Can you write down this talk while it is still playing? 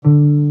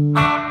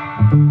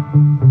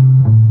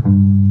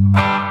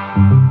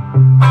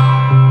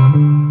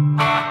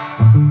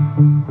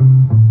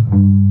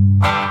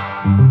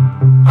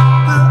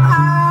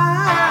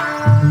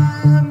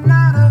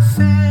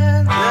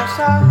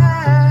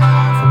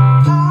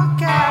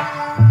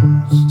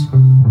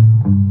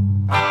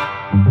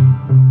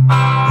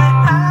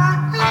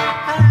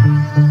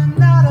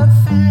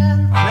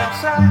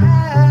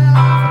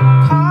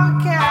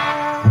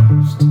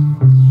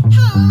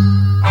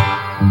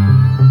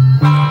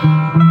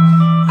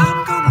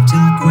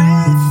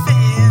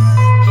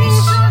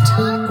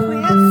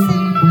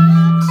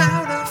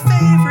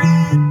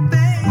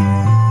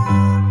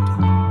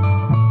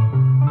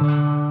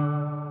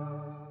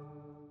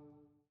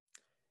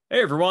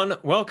everyone.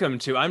 Welcome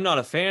to I'm Not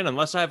a Fan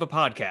Unless I Have a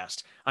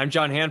Podcast. I'm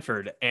John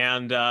Hanford,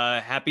 and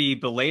happy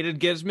belated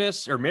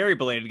Gizmas, or merry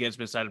belated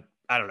Gizmas. I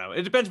don't know.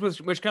 It depends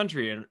which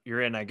country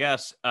you're in, I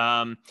guess.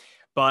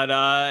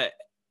 But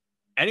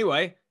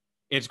anyway,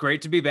 it's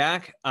great to be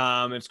back.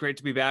 It's great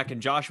to be back in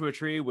Joshua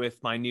Tree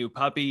with my new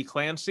puppy,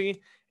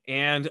 Clancy,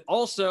 and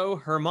also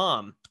her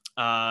mom.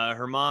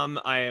 Her mom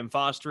I am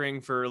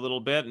fostering for a little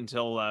bit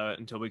until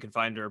we can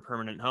find her a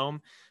permanent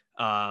home.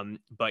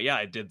 But yeah,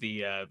 I did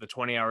the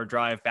 20-hour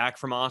drive back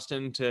from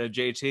Austin to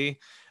JT.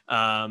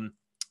 I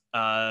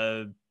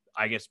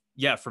guess,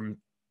 yeah, from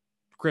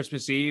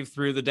Christmas Eve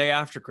through the day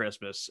after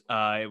Christmas.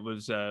 It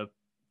was an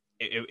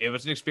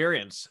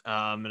experience.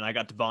 And I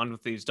got to bond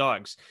with these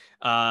dogs.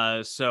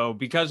 So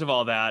because of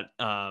all that,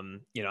 I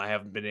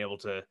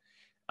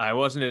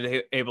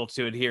wasn't able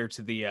to adhere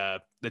to the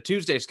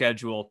Tuesday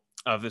schedule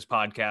of this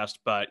podcast,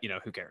 but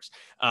who cares?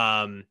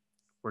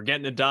 We're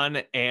getting it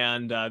done.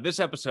 And this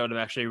episode I'm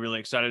actually really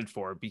excited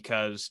for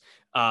because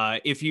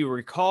if you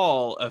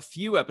recall a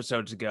few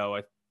episodes ago,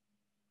 I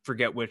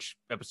forget which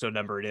episode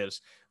number it is,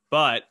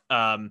 but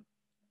I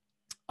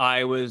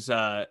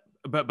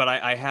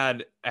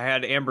had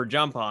Amber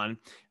jump on,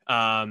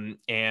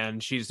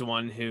 and she's the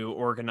one who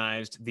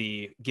organized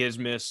the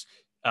Gizmas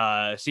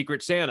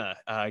Secret Santa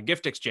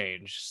gift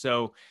exchange.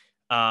 So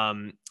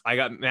I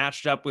got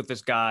matched up with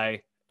this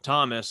guy,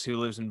 Thomas, who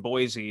lives in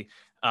Boise,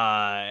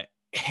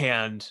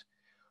 and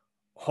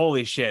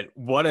holy shit,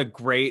 what a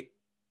great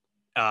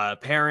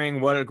pairing,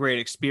 what a great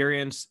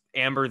experience.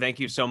 Amber, thank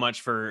you so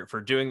much for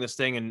doing this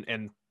thing,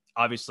 and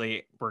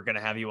obviously we're going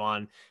to have you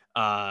on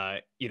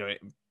either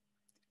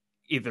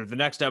the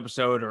next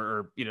episode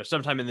or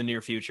sometime in the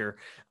near future.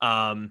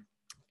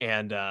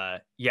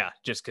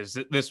 Just because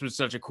this was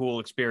such a cool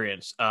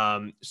experience.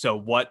 So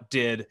what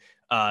did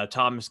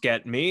Thomas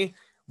get me?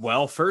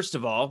 Well, first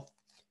of all,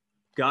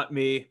 got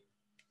me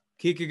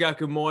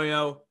Kikagaku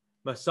Moyo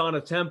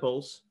Masana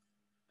Temples,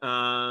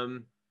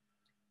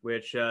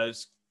 which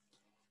is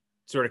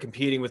sort of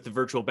competing with the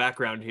virtual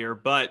background here,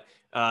 but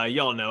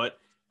y'all know it.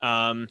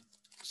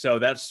 So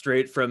that's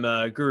straight from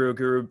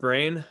Guru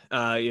Brain,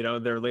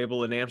 their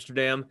label in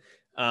Amsterdam.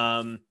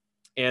 And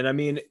I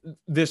mean,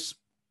 this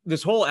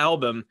whole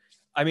album,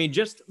 I mean,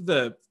 just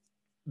the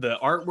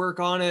artwork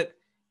on it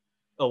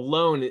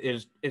alone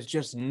is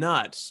just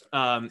nuts.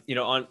 On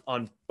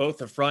both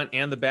the front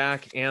and the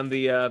back, and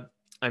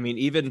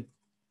even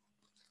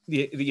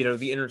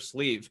the inner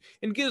sleeve.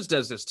 And Giz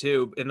does this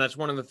too, and that's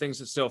one of the things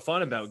that's so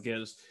fun about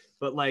Giz.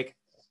 But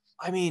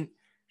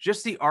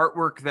just the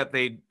artwork that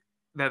they've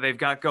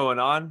got going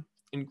on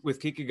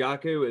with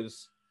Kikagaku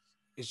is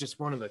just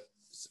one of the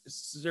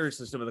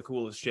seriously some of the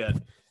coolest shit.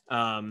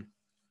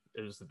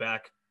 There's the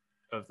back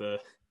of the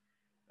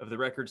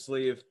record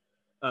sleeve.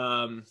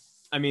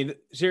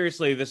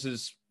 Seriously, this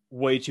is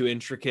way too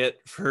intricate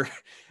for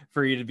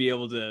you to be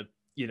able to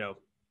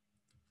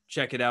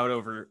check it out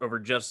over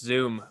just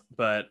Zoom.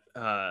 But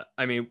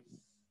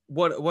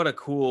what a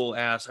cool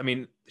ass. I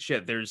mean,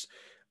 shit, there's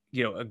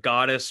a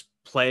goddess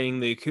playing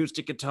the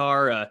acoustic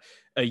guitar,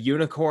 a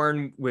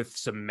unicorn with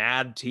some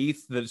mad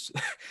teeth that's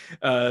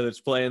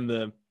playing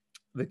the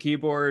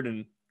keyboard.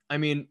 And I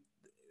mean,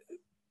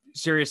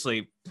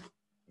 seriously,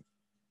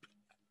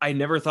 I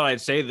never thought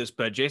I'd say this,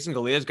 but Jason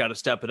Galea's got to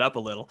step it up a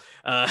little.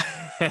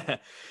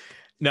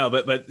 No,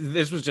 but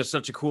this was just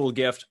such a cool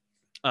gift.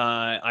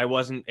 I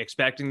wasn't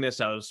expecting this.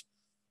 I was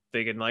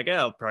thinking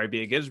it'll probably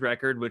be a Giz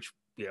record, which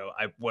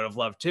I would have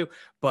loved to.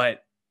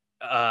 But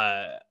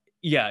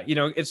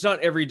it's not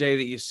every day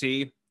that you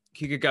see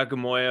Kikagaku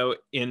Moyo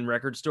in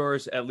record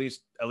stores, at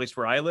least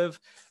where I live.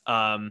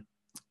 So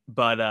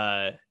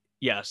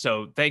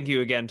thank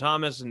you again,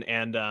 Thomas.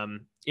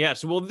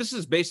 So this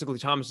is basically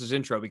Thomas's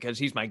intro because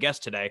he's my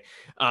guest today.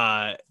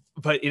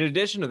 But in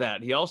addition to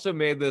that, he also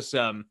made this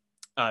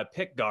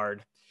pick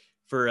guard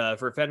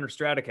for Fender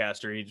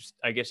Stratocaster.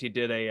 I guess he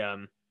did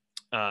an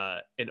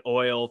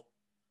oil,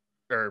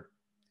 or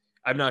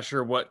I'm not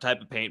sure what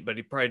type of paint, but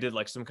he probably did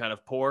some kind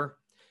of pour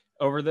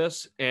over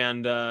this.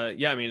 And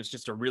it's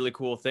just a really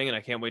cool thing, and I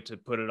can't wait to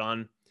put it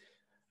on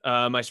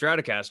my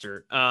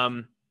Stratocaster.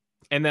 And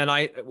then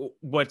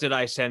what did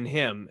I send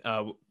him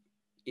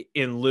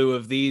in lieu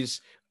of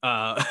these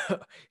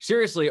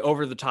seriously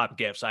over the top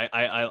gifts?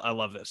 I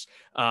love this.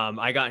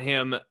 I got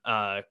him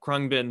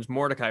Krungbin's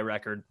Mordecai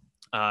record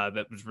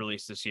that was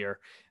released this year.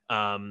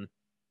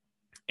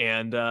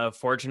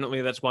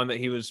 Fortunately, that's one that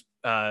he was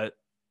that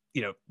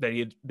he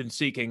had been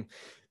seeking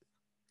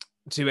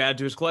to add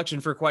to his collection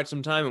for quite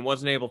some time and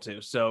wasn't able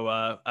to. So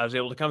I was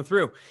able to come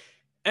through.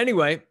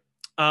 Anyway,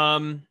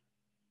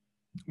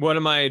 what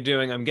am I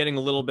doing? I'm getting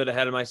a little bit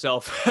ahead of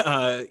myself.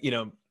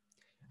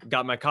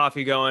 Got my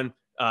coffee going.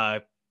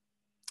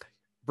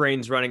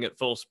 Brain's running at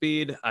full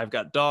speed. I've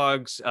got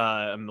dogs.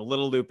 I'm a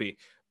little loopy,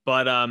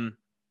 but and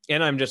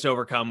I'm just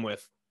overcome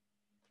with,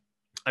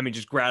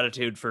 just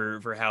gratitude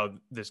for how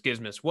this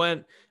Gizmas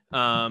went.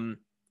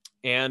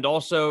 And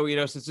also,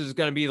 since this is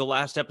going to be the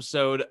last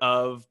episode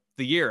of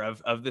the year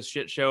of this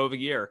shit show of a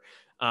year.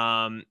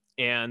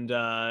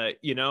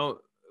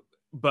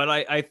 but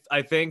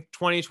I think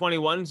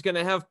 2021 is going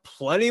to have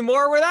plenty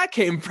more where that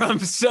came from.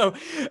 So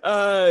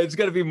it's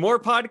going to be more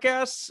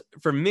podcasts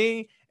from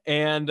me.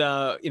 And,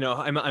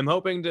 I'm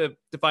hoping to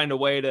find a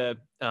way to,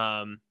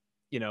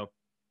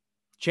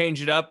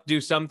 change it up,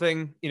 do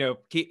something,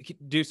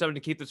 do something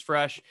to keep this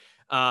fresh.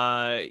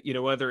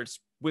 Whether it's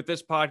with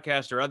this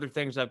podcast or other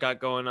things I've got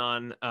going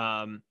on.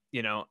 I'm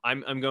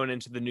going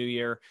into the new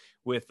year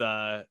with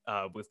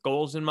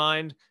goals in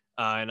mind.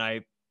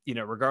 And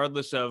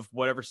regardless of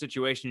whatever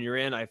situation you're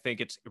in, I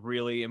think it's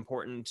really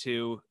important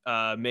to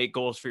make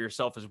goals for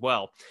yourself as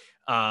well.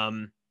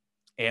 Make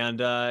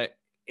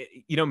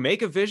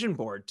a vision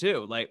board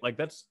too. Like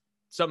that's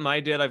something I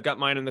did. I've got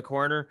mine in the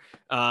corner.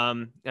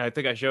 I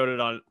think I showed it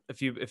on a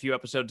few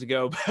episodes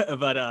ago,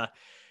 but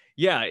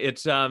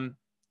it's I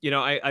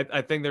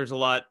think there's a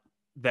lot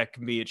that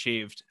can be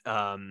achieved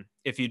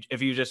if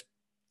you just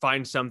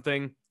find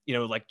something,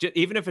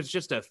 even if it's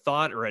just a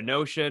thought or a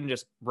notion,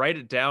 just write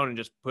it down and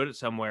just put it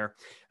somewhere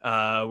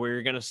where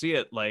you're gonna see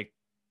it. Like,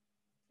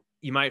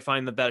 you might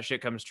find that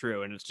shit comes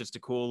true, and it's just a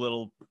cool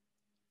little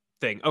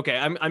thing. Okay,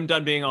 I'm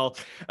done being all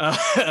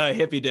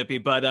hippy dippy,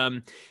 but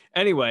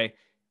anyway,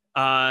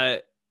 so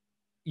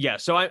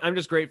I'm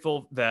just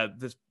grateful that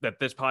this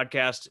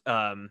podcast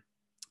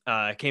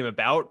came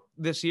about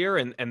this year,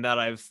 and that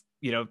I've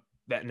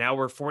that now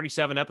we're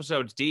 47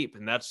 episodes deep,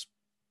 and that's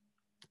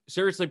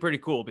seriously pretty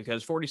cool,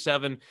 because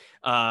 47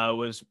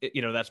 was,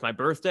 that's my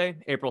birthday,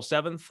 April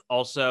 7th.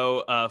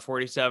 Also,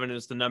 47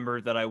 is the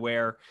number that I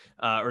wear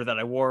or that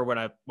I wore when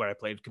I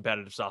played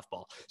competitive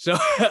softball. So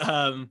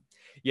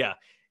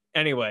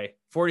anyway,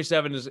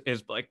 47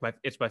 is like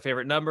it's my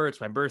favorite number. It's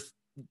my birth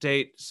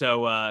date.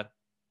 So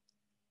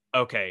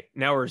okay,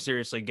 now we're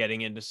seriously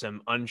getting into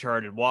some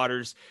uncharted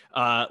waters.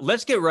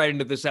 Let's get right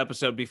into this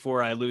episode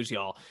before I lose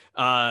y'all.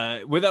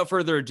 Without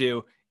further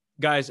ado,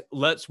 guys,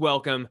 let's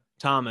welcome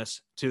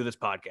Thomas to this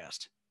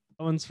podcast.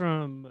 That one's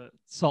from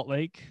Salt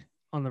Lake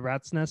on the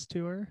Rat's Nest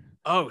tour.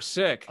 Oh,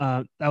 sick.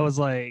 That was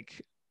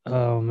like,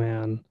 oh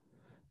man,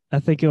 I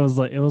think it was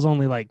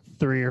only like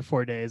 3 or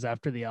 4 days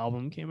after the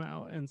album came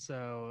out. And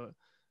so,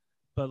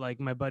 but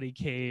like my buddy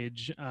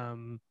Cage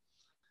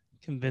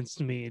convinced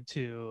me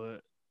to,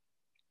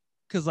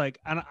 because like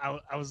I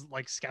was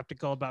like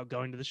skeptical about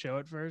going to the show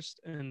at first,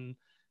 and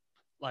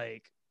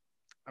like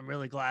I'm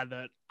really glad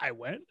that I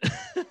went.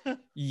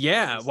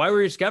 Yeah, why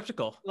were you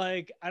skeptical?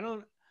 Like I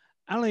don't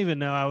even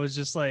know. I was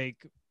just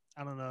like,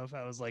 I don't know if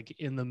I was like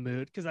in the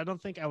mood, because I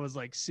don't think I was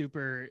like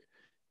super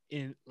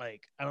in,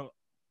 like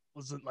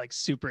wasn't like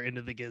super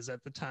into the Giz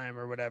at the time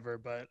or whatever,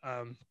 but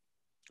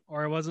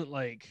or I wasn't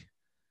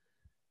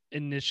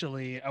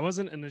initially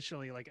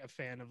like a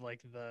fan of like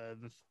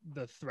the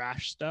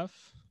thrash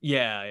stuff.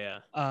 Yeah.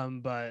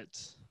 But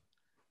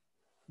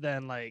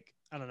then like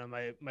I don't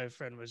know, my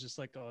friend was just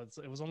like, oh,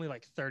 it was only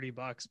like $30,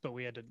 but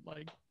we had to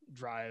like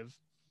drive,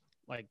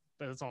 like,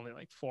 but it's only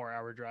like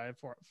 4-hour drive,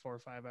 4 or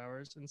 5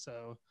 hours, and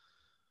so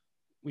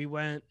we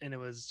went, and it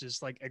was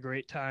just like a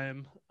great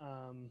time.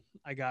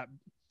 I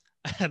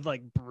had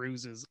like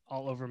bruises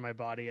all over my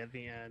body at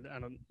the end. I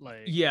don't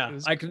like. Yeah,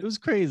 it was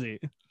crazy.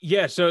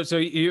 Yeah, so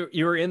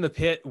you were in the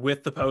pit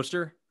with the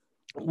poster.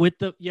 I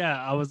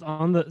was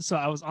on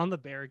the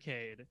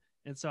barricade.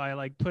 And so I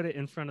like put it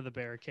in front of the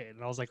barricade,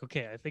 and I was like,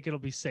 okay, I think it'll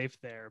be safe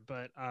there.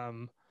 But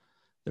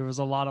there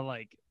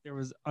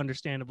was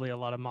understandably a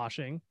lot of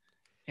moshing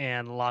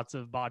and lots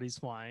of bodies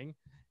flying.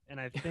 And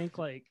I think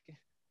like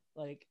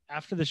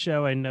after the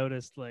show, I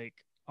noticed like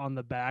on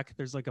the back,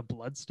 there's like a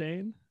blood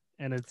stain,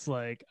 and it's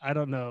like, I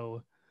don't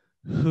know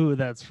who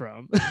that's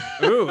from.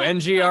 Ooh,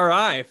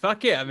 NGRI.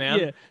 Fuck yeah, man.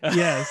 Yeah,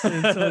 yes.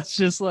 And so it's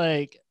just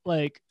like,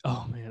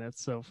 oh man,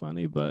 it's so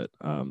funny. But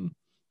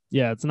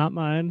yeah, it's not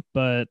mine,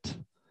 but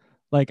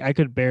like I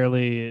could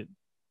barely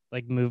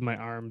like move my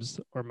arms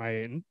or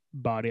my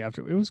body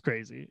after. It was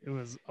crazy. It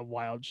was a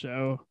wild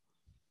show.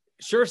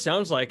 Sure,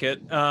 sounds like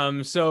it.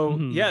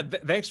 Yeah,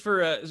 thanks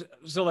for.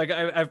 So like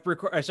I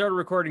started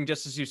recording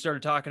just as you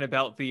started talking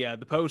about the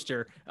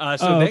poster.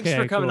 Thanks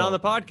for coming on the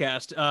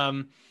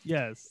podcast.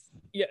 Yes.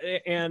 Yeah,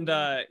 and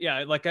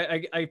like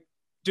I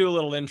do a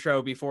little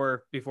intro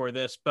before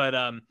this, but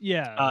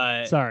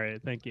sorry,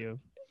 thank you.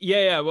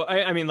 Yeah. Well,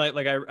 I mean, like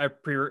I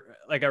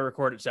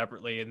record it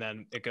separately and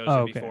then it goes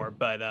in before,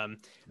 but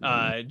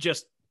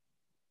just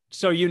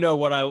so you know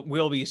what I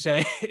will be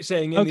saying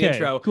in the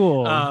intro.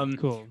 Cool.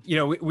 Cool.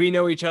 We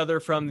know each other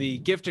from the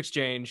gift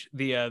exchange,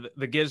 the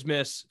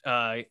Gizmas,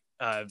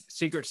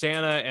 Secret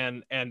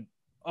Santa, and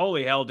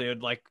holy hell,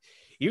 dude! Like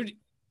you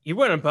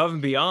went above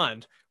and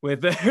beyond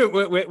with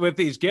with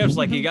these gifts.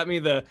 Like you got me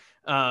the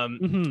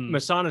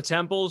Masana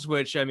Temples,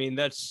 which I mean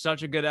that's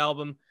such a good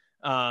album.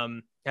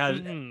 And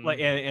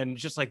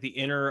just like the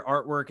inner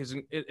artwork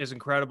is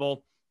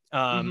incredible.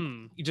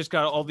 You just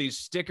got all these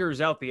stickers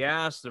out the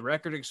ass, the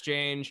record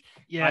exchange.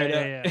 That's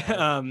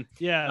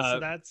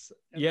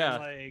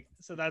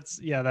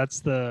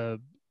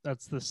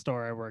the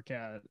store I work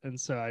at, and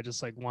so I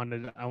just like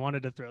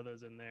wanted to throw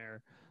those in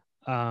there.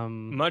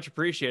 Much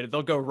appreciated.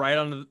 They'll go right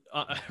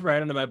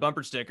onto my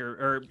bumper sticker,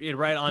 or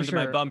right onto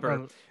my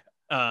bumper.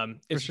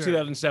 It's sure.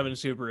 2007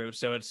 Subaru,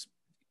 so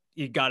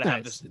you got to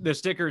have Nice. this. The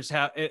stickers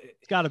have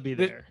It's got to be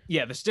there.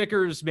 the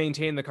stickers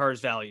maintain the car's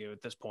value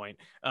at this point.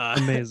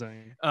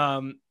 Amazing.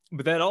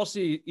 But then also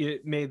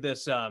it made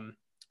this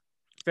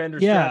Fender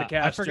Yeah,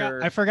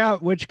 Stratocaster. I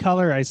forgot which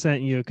color I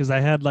sent you because I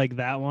had like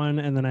that one,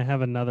 and then I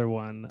have another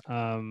one.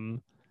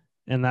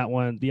 And that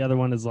one, the other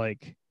one is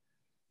like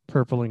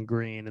purple and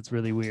green. It's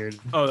really weird.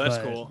 Oh, that's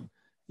But, cool.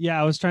 yeah,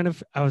 I was trying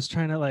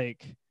to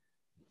like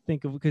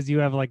think of, because you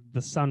have like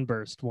the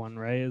sunburst one,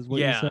 right? Is what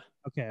you said?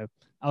 Okay.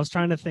 I was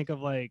trying to think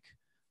of like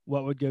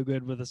what would go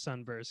good with a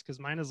sunburst, because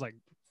mine is like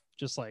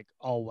just like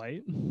all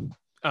white.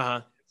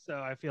 Uh-huh. So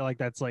I feel like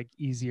that's like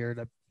easier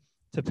to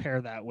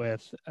pair that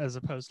with, as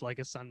opposed to like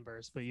a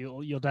sunburst. But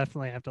you'll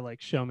definitely have to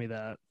like show me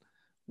that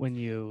when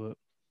you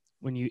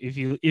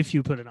if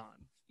you put it on.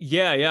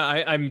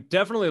 Yeah, I'm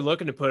definitely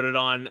looking to put it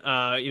on.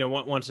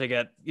 Once I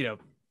get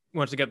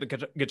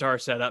the guitar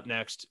set up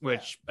next,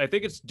 which I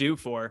think it's due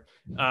for.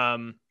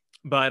 And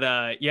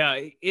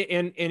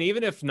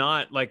even if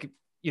not, like,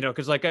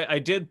 because like I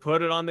did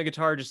put it on the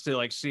guitar just to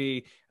like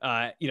see,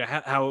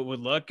 how it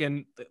would look,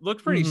 and it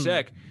looked pretty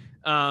sick.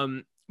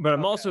 But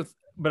I've also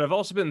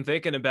been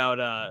thinking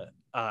about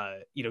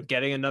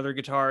getting another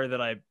guitar that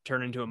I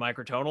turn into a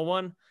microtonal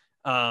one.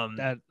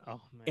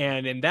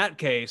 And in that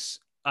case,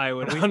 I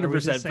would 100%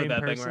 put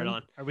that thing right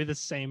on. Are we the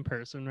same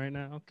person right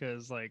now?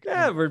 Because like,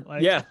 I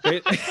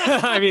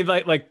mean,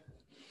 like,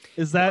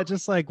 is that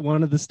just like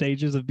one of the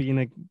stages of being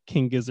a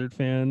King Gizzard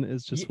fan,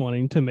 is just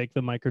wanting to make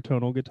the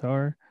microtonal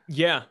guitar?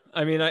 Yeah,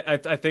 I mean, I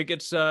think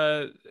it's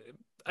because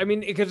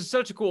it's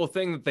such a cool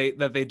thing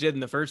that they did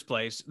in the first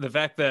place. The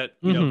fact that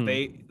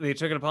they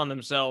took it upon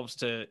themselves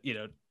to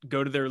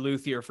go to their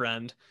luthier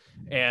friend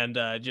and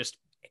just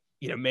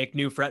make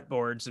new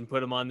fretboards and put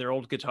them on their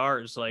old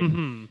guitars. Like,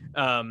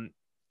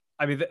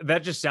 I mean,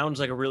 that just sounds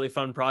like a really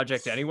fun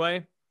project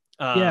anyway.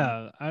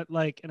 And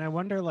I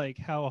wonder like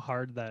how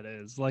hard that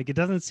is. Like, it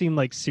doesn't seem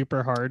like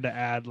super hard to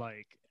add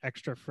like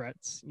extra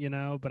frets,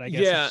 but I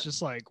guess it's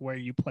just like where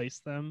you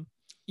place them.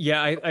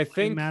 Yeah, I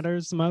think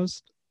matters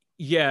most.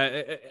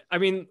 Yeah, I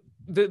mean,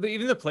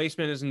 even the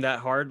placement isn't that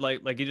hard.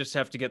 Like you just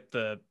have to get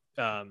you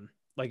have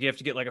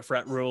to get like a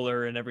fret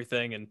ruler and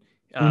everything, and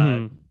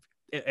and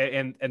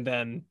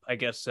then I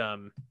guess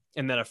and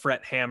then a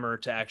fret hammer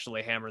to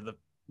actually hammer the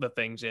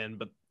things in.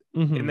 But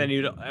and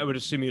then I would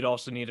assume you'd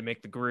also need to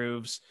make the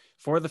grooves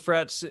for the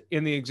frets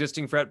in the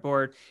existing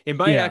fretboard. It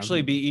might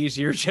actually be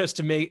easier just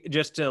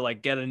to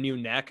like get a new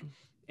neck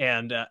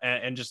and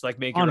just like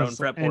make your own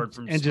fretboard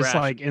from scratch. And just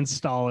like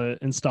install it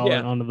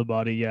onto the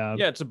body. Yeah,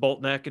 it's a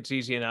bolt neck. It's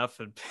easy enough.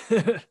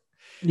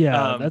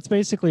 That's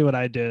basically what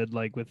I did.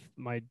 Like with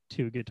my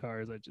two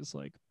guitars, I just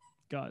like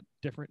got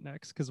different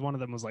necks because one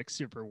of them was like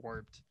super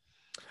warped.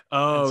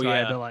 Oh, I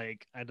had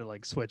to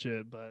switch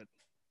it, but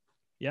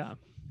yeah.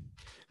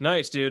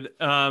 Nice, dude.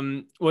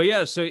 Well,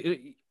 yeah. So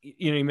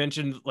you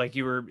mentioned like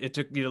it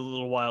took you a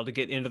little while to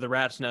get into the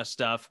Rat's Nest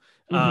stuff.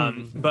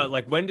 But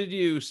like, when did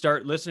you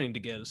start listening to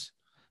Giz?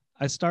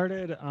 I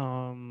started,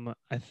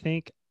 I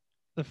think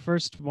the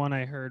first one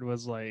I heard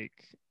was like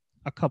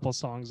a couple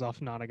songs off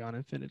Nonagon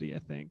Infinity, I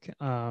think.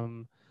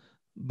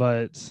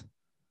 But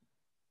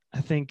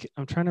I think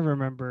I'm trying to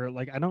remember,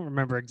 like, I don't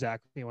remember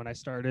exactly when I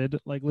started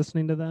like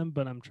listening to them,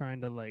 but I'm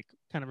trying to like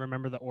kind of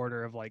remember the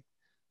order of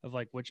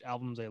which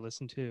albums I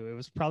listened to. It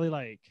was probably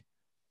like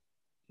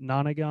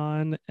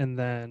Nonagon, and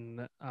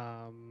then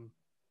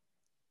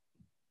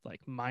like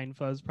Mind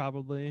Fuzz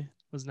probably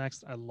was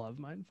next. I love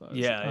Mind Fuzz.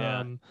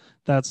 Yeah.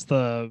 That's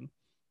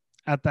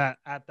at that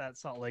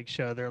Salt Lake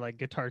show, they're like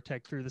Guitar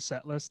Tech threw the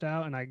set list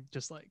out, and I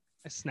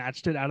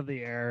snatched it out of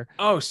the air.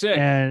 Oh, sick.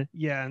 And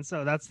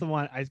so that's the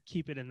one. I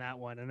keep it in that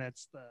one, and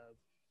it's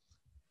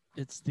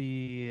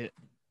the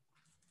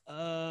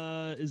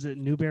is it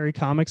Newberry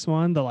Comics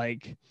one?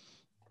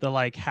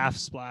 The half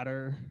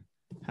splatter,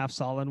 half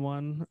solid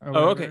one.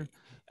 Okay.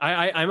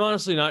 I'm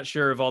honestly not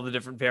sure of all the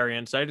different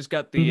variants. I just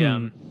got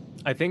the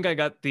I think I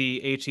got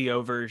the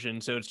ATO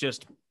version, so it's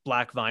just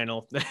black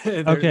vinyl.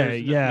 There's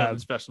nothing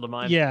special to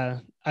mine. Yeah,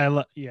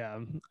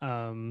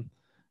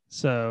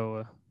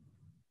 so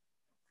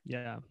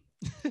yeah.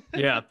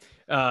 Yeah.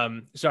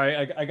 Sorry,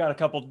 I got a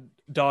couple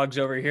dogs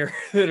over here.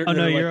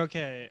 You're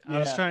okay.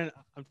 Yeah.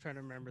 I'm trying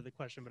to remember the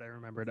question, but I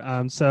remembered.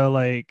 So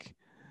like,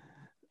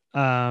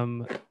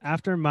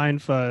 after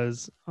Mind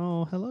Fuzz.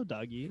 Oh, hello,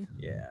 doggy.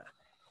 Yeah.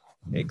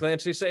 Hey,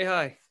 Clancy, say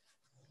hi.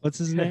 What's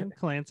his name?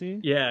 Clancy?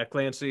 Yeah,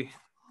 Clancy.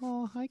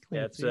 Oh, hi,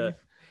 Clancy. Yeah,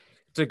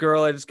 it's a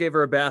girl. I just gave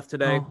her a bath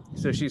today,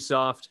 so she's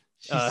soft.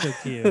 She's so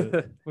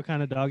cute. What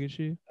kind of dog is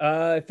she?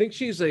 I think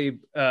she's a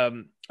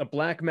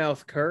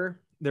blackmouth cur.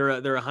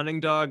 They're a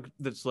hunting dog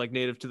that's like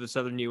native to the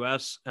southern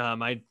U.S.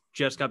 I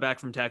just got back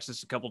from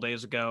Texas a couple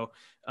days ago,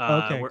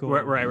 cool.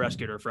 where I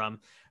rescued her from.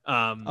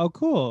 Oh,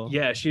 cool.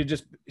 Yeah, she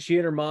and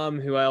her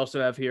mom, who I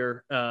also have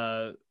here,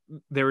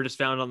 they were just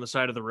found on the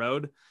side of the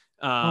road,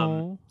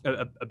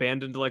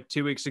 abandoned like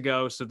 2 weeks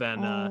ago. So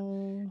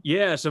then,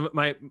 so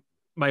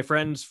my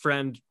friend's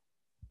friend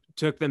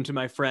took them to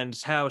my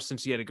friend's house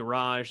since he had a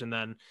garage, and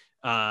then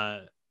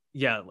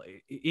yeah,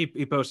 like,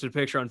 he posted a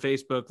picture on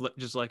Facebook,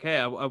 just like,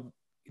 hey, I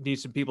need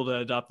some people to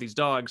adopt these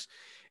dogs.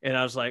 And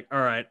I was like,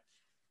 all right,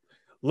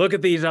 look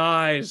at these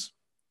eyes.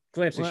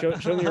 Clancy,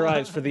 show me your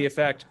eyes for the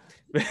effect.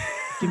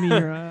 Give me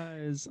your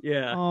eyes.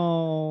 Yeah.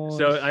 Oh,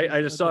 So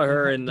I just saw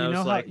her, and do you I was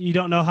know like, you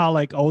don't know how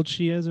like old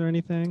she is or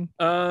anything?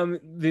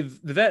 the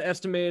vet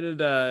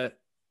estimated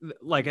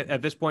like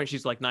at this point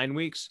she's like 9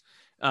 weeks.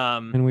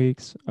 9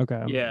 weeks.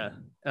 Okay. Yeah.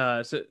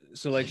 So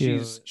like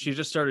Cute. she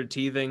just started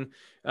teething.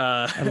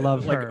 I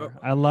love like, her.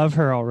 I love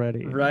her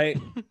already. Right.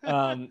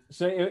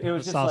 So it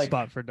was a just soft like,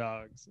 spot for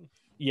dogs.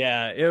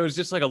 yeah, it was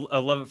just like a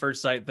love at first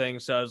sight thing.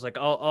 So I was like,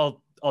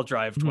 I'll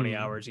drive 20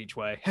 hours each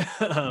way.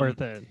 Worth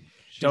it.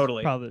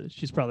 Totally.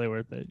 She's probably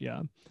worth it.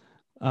 Yeah.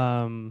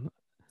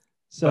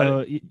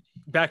 So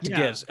back to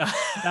Giz.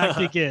 Back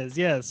to Giz.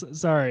 Yes.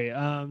 Sorry.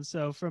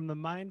 So from the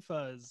Mind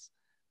Fuzz,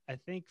 I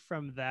think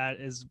from that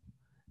is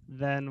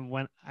then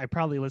when I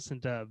probably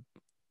listened to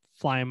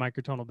Flying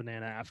Microtonal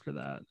Banana after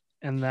that.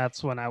 And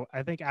that's when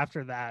I think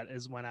after that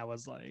is when I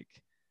was like,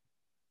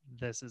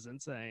 this is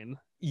insane.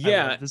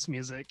 Yeah. I love this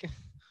music.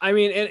 I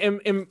mean,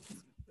 and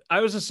I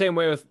was the same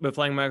way with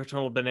Flying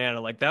Microtonal Banana.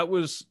 Like that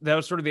was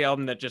sort of the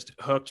album that just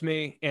hooked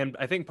me. And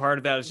I think part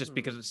of that is just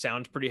because it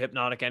sounds pretty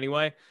hypnotic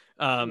anyway.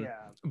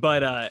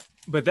 But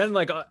then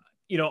like,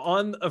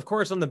 of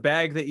course, on the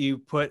bag that you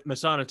put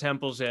Masana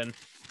Temples in,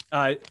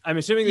 I'm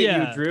assuming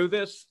that you drew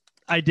this.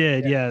 I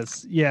did.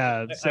 Yes.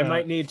 Yeah. So, I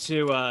might need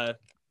to,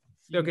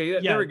 okay.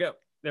 There we go.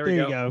 There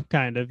you go.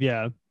 Kind of.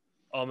 Yeah.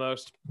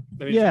 Almost.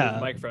 Let me just move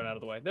the microphone out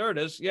of the way. There it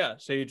is. Yeah.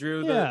 So you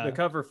drew the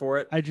cover for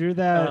it. I drew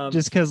that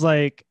just because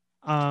like,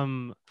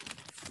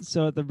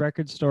 so at the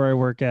record store I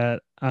work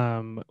at,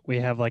 we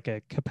have like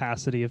a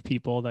capacity of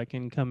people that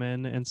can come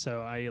in. And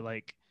so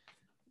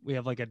we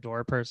have like a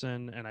door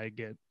person and I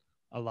get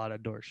a lot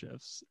of door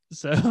shifts.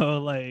 So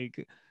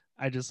like,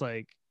 I just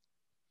like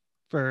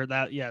for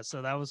that. Yeah.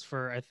 So that was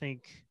for, I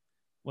think,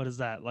 what is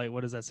that? Like,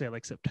 what does that say?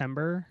 Like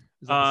September?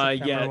 Is that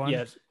September one?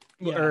 Yes.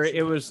 Yeah, or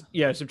it was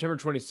September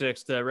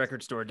 26th, the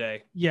record store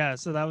day. Yeah,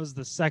 so that was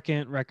the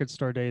second record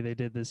store day they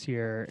did this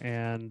year,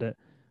 and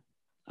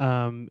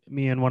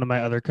me and one of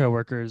my other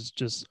coworkers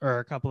or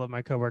a couple of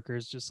my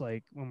coworkers just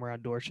like when we're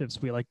on door shifts,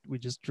 we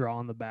just draw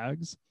on the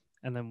bags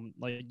and then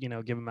like give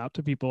them out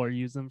to people or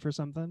use them for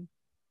something.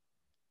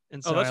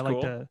 And so I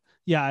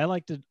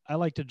like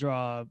to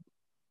draw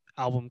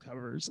album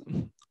covers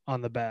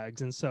on the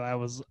bags, and so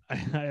I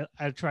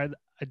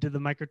did the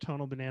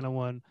Microtonal Banana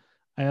one.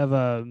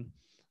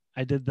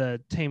 I did the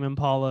Tame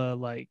Impala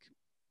like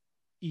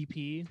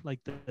EP, like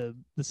the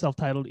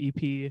self-titled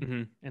EP,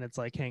 and it's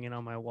like hanging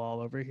on my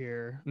wall over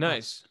here.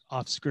 Nice.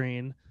 Off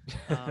screen.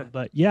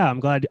 But yeah, I'm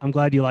glad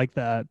you like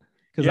that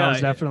because that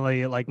was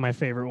definitely like my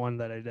favorite one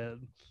that I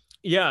did.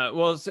 Yeah,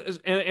 well,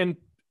 and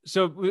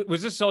so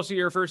was this also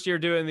your first year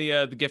doing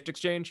the gift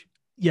exchange?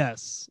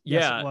 Yes.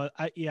 Yeah. Well,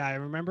 I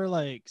remember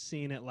like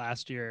seeing it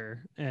last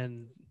year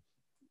and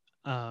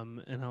I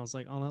was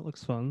like, oh, that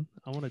looks fun.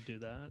 I want to do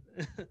that.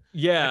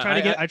 Yeah.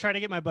 I try to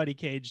get my buddy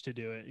Cage to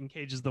do it, and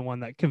Cage is the one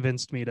that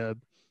convinced me to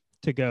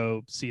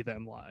go see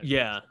them live.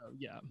 Yeah. So,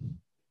 yeah.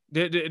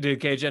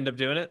 Did Cage end up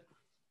doing it?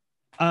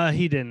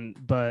 He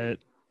didn't, but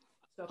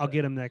I'll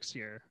get him next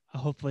year.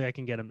 Hopefully I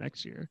can get him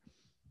next year.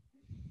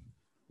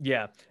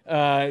 Yeah.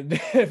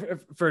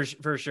 For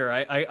sure.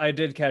 I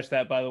did catch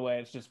that, by the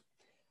way. It's just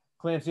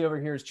Clancy over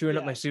here is chewing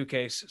up my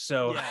suitcase.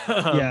 So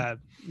yeah,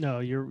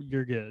 no, you're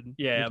good.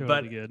 Yeah, you're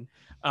totally good.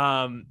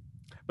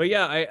 But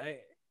yeah,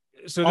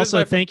 so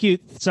also thank you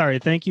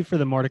for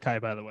the Mordecai,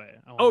 by the way.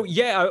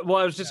 Well,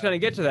 I was just gonna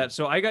get to that.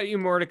 So I got you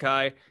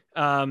Mordecai,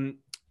 and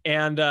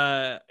then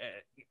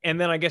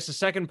I guess the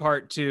second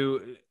part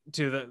to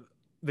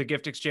the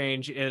gift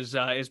exchange is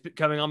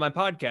coming on my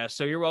podcast.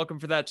 So you're welcome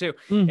for that too.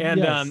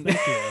 And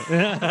thank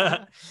you.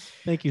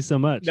 Thank you so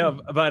much. No,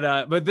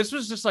 but this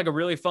was just like a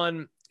really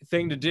fun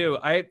thing to do.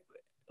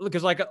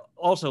 Because like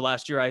also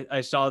last year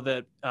I saw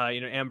that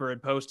Amber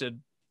had posted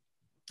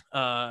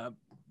that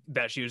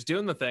she was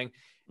doing the thing,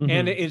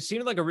 and it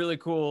seemed like a really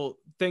cool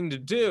thing to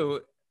do,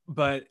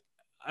 but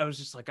I was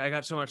just like, I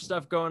got so much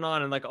stuff going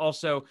on, and like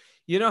also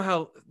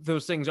how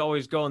those things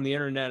always go on the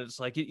internet. It's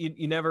like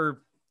you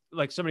never,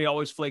 like, somebody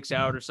always flakes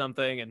out or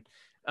something, and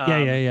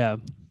yeah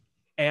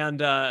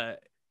and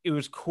it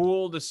was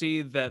cool to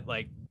see that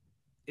like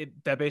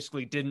that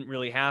basically didn't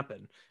really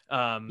happen.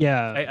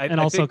 And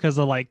also because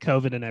of like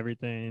COVID and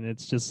everything,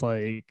 it's just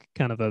like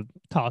kind of a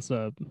toss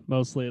up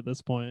mostly at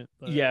this point.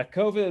 But... Yeah,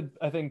 COVID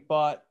I think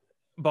bought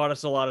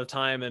us a lot of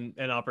time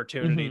and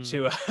opportunity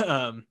to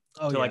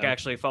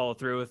actually follow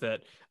through with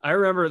it. I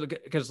remember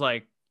because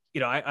like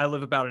I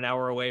live about an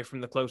hour away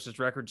from the closest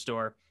record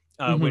store,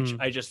 which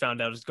I just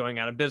found out is going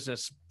out of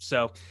business.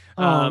 So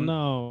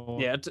no,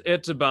 yeah,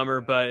 it's a bummer,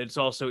 but it's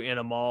also in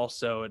a mall,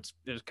 so it's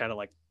kind of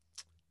like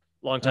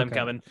long time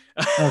coming.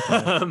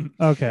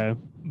 Okay.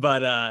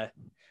 But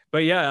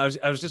yeah,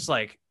 I was just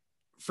like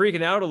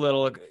freaking out a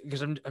little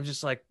because I'm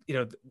just like,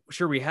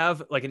 sure, we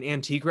have like an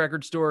antique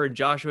record store in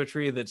Joshua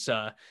Tree that's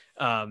that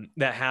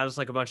has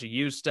like a bunch of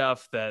used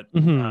stuff that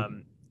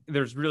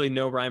there's really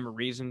no rhyme or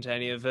reason to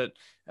any of it,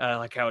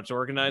 like how it's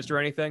organized or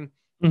anything.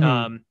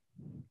 Mhm.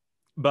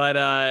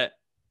 But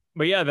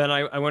yeah, then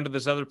I went to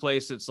this other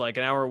place that's like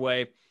an hour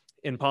away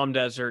in Palm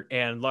Desert,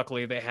 and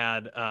luckily they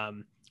had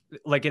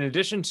like in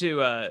addition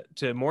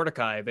to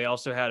Mordecai, they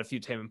also had a few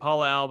Tame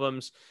Impala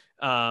albums.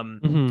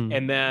 Mhm.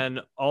 And then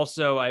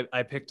also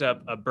I picked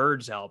up a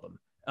Birds album.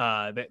 They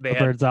A had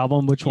Birds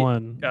album. Which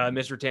one?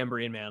 Mr.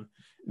 Tambourine Man.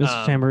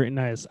 Mr. Tambourine.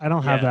 Nice. I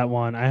don't have Yeah. that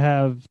one. I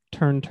have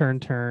Turn, Turn,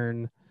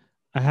 Turn.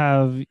 I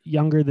have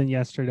Younger Than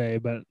Yesterday,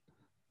 but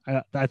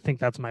I think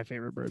that's my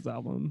favorite Birds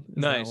album. Is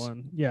Nice. that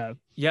one? Yeah.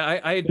 Yeah,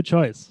 I Good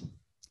choice.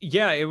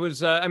 yeah, it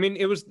was I mean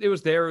it was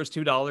there, it was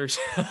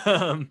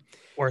 $2.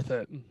 Worth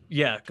it.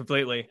 Yeah,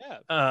 completely. Yeah.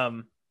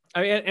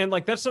 I mean, and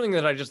like that's something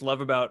that I just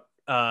love about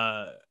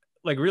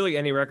like really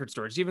any record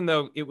stores, even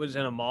though it was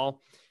in a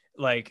mall,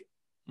 like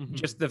Mhm.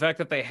 just the fact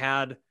that they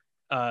had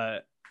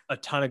a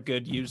ton of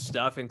good used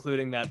stuff,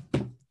 including that.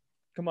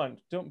 Come on,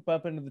 don't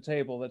bump into the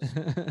table. That's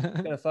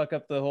gonna fuck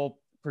up the whole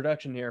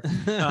production here.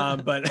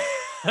 But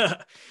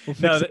we'll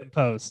fix it in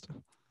post.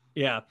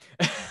 Yeah.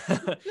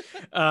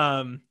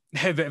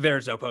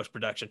 There's no post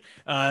production.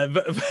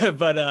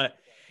 But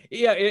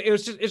yeah,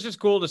 it's just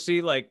cool to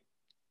see, like,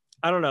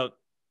 I don't know,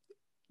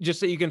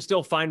 just that you can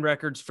still find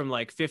records from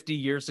like 50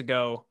 years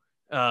ago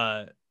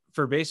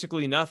for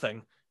basically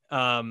nothing,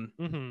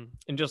 and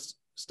just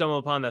stumble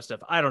upon that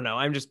stuff. I don't know.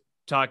 I'm just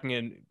talking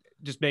and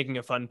just making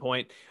a fun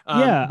point.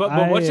 Yeah,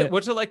 but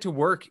what's it like to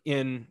work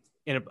in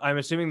I'm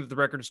assuming that the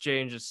Record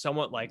Exchange is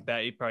somewhat like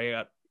that. You probably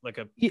got like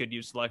a good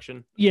use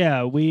selection.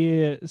 Yeah,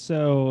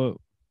 so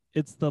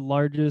it's the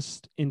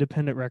largest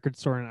independent record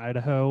store in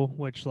Idaho,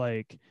 which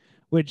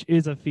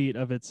is a feat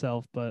of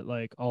itself, but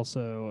like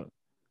also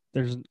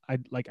I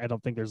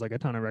don't think there's like a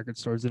ton of record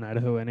stores in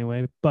Idaho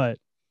anyway, but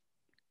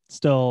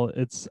still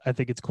I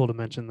think it's cool to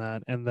mention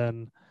that. And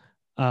then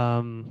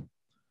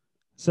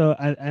so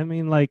I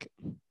mean, like,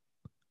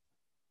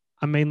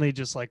 I'm mainly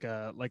just like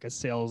a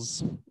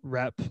sales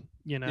rep,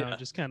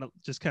 just kind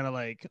of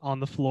like on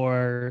the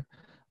floor.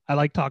 I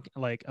like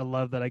I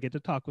love that I get to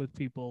talk with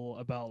people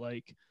about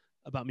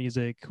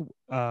music,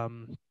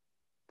 and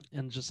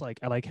just like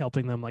I like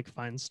helping them like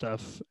find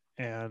stuff,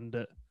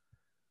 and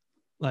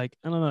like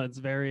I don't know, it's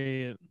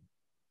very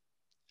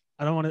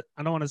I don't want to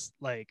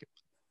like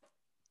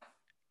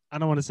I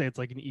don't want to say it's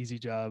like an easy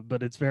job,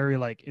 but it's very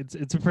like it's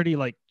a pretty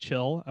like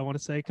chill, I want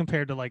to say,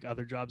 compared to like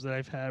other jobs that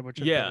I've had, which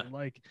have been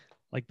like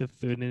the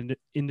food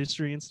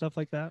industry and stuff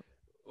like that.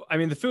 I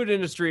mean, the food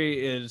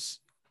industry is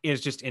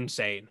just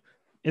insane.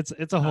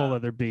 It's a whole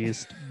other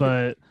beast,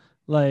 but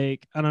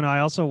like I don't know.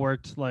 I also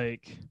worked at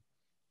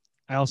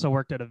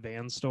a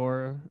van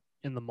store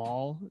in the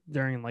mall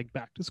during like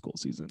back to school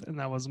season, and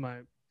that was my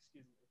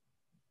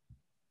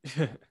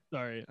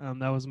sorry,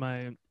 that was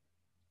my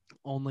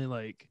only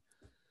like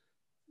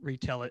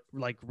retail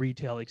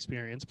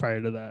experience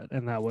prior to that,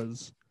 and that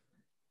was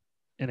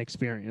an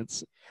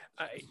experience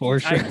for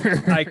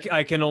sure.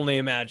 I can only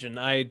imagine.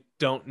 I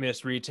don't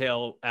miss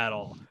retail at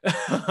all.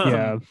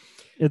 Yeah,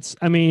 it's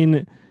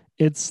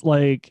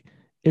like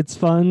it's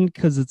fun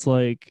because it's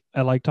like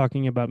I like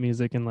talking about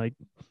music and like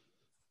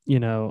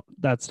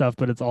that stuff,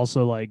 but it's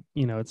also like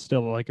it's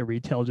still like a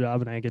retail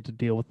job, and I get to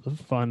deal with the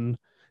fun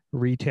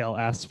retail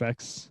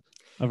aspects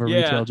of a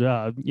retail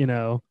job.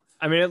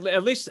 I mean,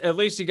 at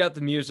least you got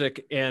the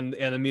music, and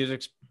the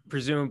music's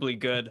presumably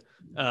good.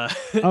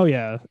 Oh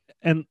yeah,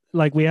 and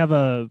like we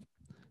have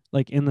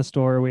in the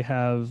store we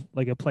have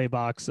like a play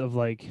box of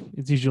like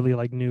it's usually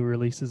like new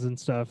releases and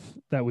stuff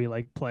that we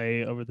like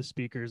play over the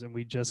speakers, and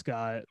we just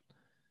got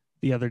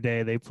the other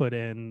day they put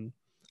in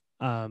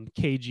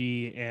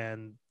KG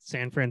and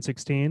San Fran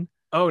 16.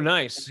 Oh,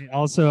 nice.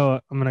 Also,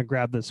 I'm gonna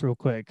grab this real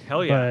quick.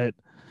 Hell yeah.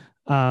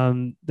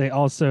 But they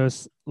also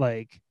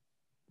like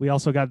we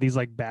also got these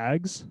like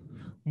bags.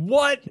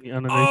 What? I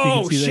don't know if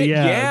you can see shit,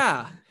 that.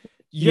 Yeah.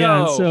 Yo.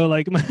 Yeah. So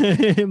like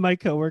my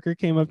coworker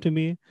came up to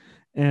me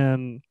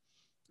and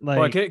like,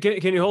 well,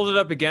 can you hold it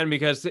up again,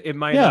 because it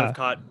might not have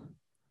caught.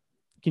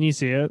 Can you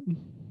see it?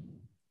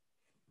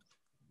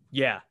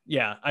 Yeah.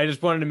 I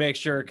just wanted to make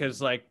sure,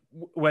 because like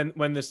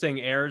when this thing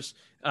airs,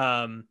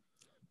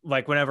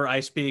 like whenever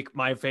I speak,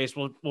 my face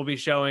will be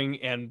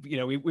showing, and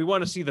we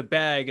want to see the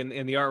bag and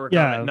the artwork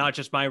on it, not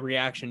just my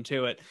reaction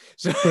to it.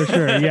 So for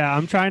sure. Yeah,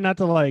 I'm trying not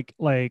to look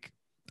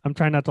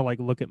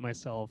at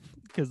myself,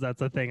 because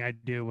that's a thing I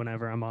do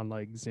whenever I'm on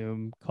like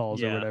Zoom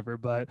calls or whatever.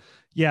 But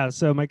yeah,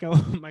 so my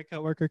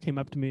coworker came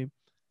up to me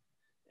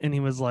and he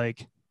was like,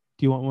 "Do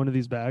you want one of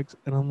these bags?"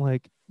 And I'm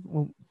like,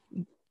 "Well,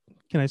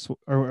 can I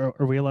are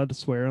we allowed to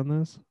swear on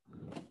this?"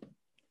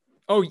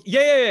 Oh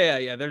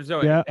yeah. There's no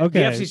okay. The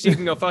FCC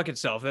can go fuck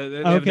itself.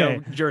 They have no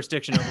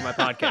jurisdiction over my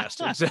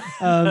podcast.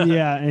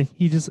 Yeah, and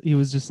he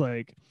was just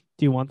like,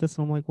 "Do you want this?"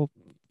 And I'm like, "Well,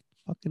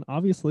 fucking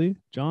obviously,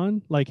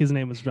 John." Like his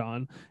name was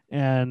John,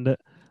 and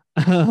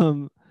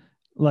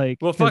like,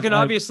 well, fucking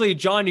obviously,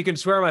 John, you can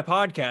swear on my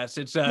podcast.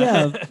 It's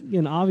yeah,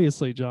 and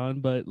obviously, John,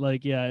 but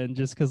like, yeah, and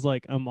just because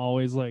like I'm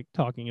always like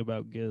talking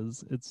about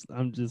Giz,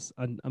 I'm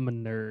a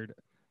nerd.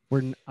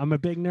 I'm a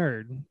big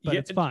nerd, but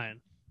it's fine.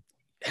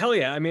 Hell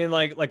yeah. I mean,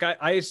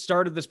 I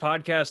started this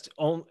podcast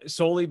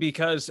solely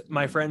because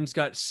my friends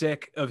got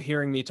sick of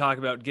hearing me talk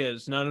about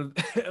Giz. None of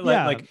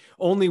Yeah,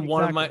 only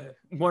exactly.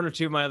 one or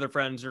two of my other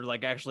friends are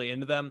like actually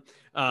into them.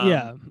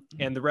 Yeah.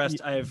 And the rest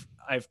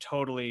I've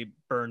totally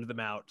burned them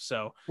out.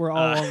 So We're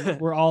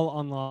all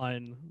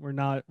online. We're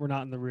not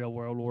in the real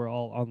world. We're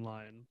all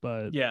online.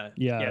 But yeah.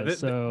 Yeah. yeah,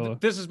 so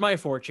This is my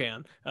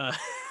 4chan.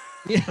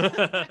 yeah.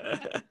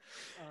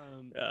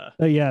 um uh,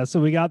 but yeah, so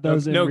we got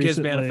those in no Giz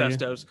recently.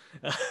 manifestos.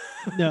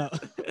 No.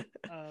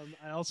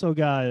 I also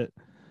got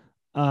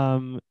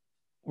um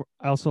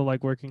I also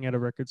like working at a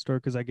record store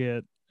because I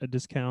get a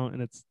discount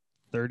and it's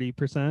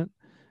 30%. And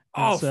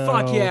Oh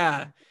fuck so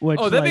yeah! Oh, which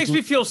that like makes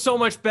me feel so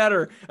much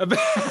better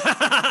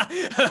about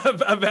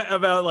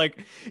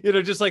like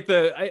just like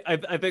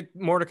I think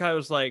Mordecai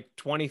was like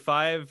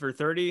 25 or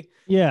 30,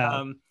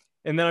 yeah.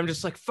 and then I'm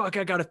just like fuck,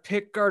 I got a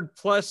pick guard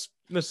plus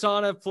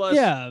Masana plus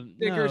Yeah,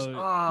 stickers.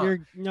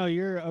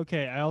 you're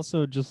okay. I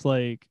also just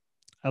like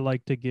I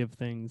like to give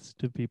things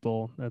to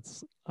people.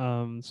 That's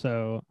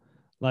so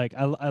like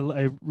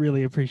I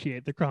really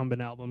appreciate the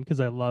Khruangbin album because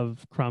I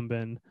love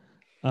Khruangbin.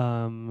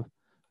 Um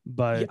Yeah,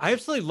 but I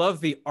absolutely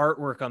love the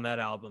artwork on that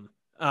album.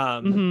 I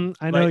know,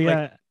 Like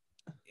yeah.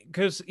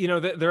 because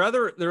their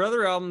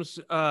other albums,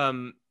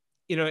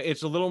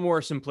 it's a little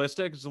more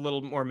simplistic, it's a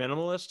little more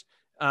minimalist,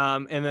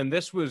 and then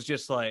this was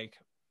just like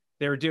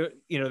they were doing,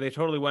 they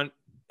totally went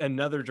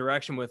another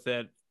direction with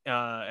it,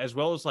 as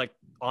well as like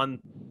on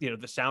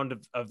the sound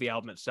of the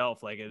album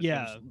itself, like it was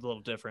Yeah. a little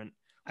different,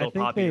 a I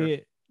little think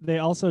poppier. they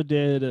also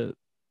did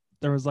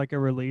there was like a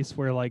release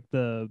where like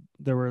it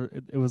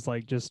was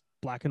like just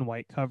black and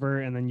white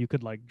cover and then you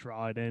could like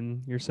draw it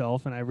in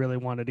yourself, and I really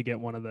wanted to get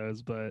one of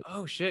those, but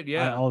Oh shit, I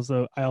yeah.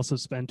 also I also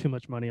spend too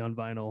much money on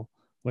vinyl,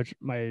 which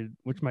my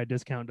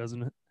discount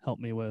doesn't help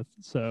me with.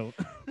 So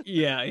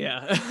Yeah,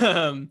 yeah.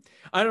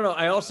 I don't know.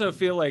 I also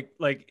feel like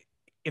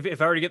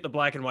if I were to get the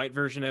black and white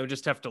version, I would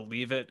just have to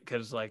leave it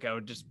because like I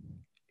would just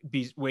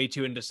be way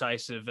too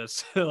indecisive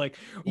as to like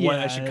what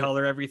I should yeah,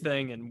 color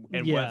everything and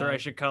whether yeah, I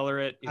should color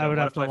it. I would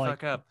What have if to I like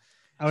fuck up?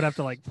 I would have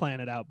to like plan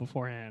it out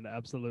beforehand.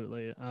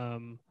 Absolutely.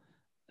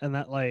 And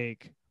that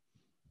like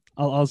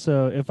I'll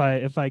also if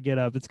I get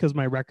up, it's because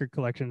my record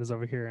collection is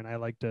over here, and I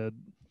like to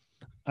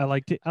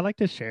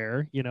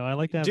share. I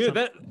like to have Dude,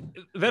 some.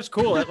 that's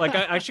cool. Like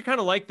I actually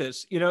kind of like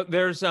this.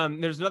 There's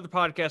another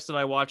podcast that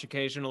I watch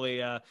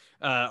occasionally,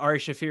 Ari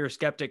Shafir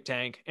Skeptic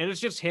Tank, and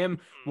it's just him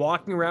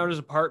walking around his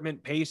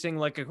apartment pacing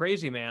like a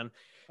crazy man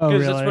Oh,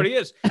 because that's what really? he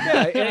is.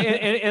 Yeah,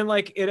 and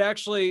like it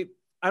actually,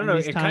 I don't In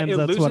know, these times, it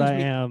that's what loosens I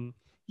me. am.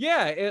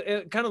 Yeah,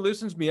 it kind of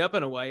loosens me up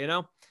in a way,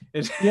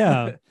 It's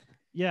Yeah,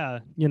 yeah.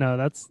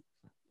 That's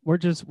we're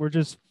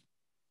just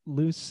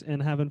loose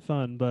and having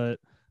fun, but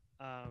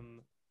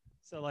um,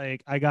 so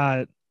like I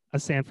got a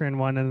San Fran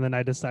one, and then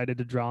I decided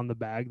to draw on the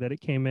bag that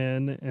it came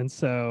in, and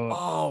so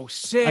oh,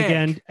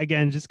 again,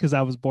 sick. just because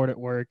I was bored at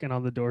work and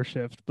on the door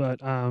shift, but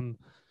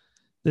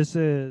this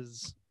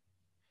is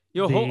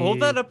Yo, hold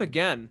that the up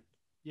again.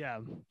 yeah,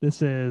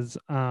 this is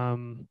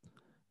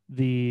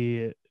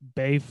the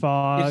Bay Is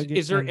Fog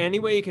is there and any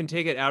way you can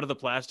take it out of the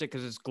plastic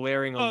because it's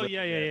glaring a oh little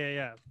yeah, yeah, bit?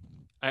 yeah,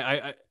 yeah.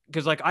 I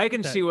because like I Get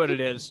can that see what get,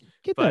 it is,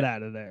 get that but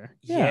out of there.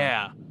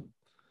 Yeah.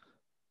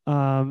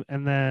 yeah.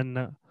 And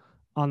then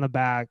on the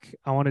back,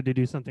 I wanted to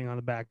do something on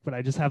the back, but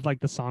I just have like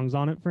the songs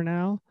on it for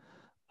now.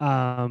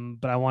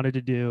 But I wanted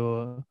to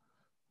do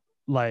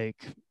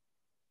like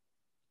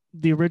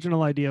the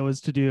original idea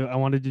was I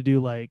wanted to do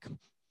like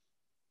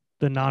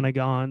the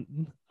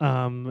Nonagon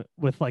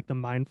with like the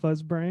Mind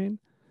Fuzz brain,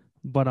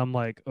 but I'm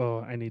like, oh,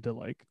 I need to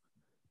like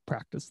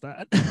practice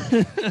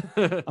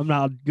that. I'm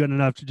not good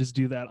enough to just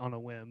do that on a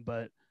whim,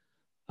 but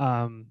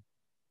um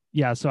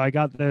yeah, so I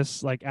got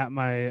this like at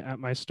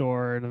my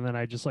store, and then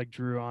I just like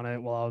drew on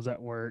it while I was at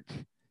work,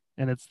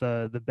 and it's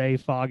the Bay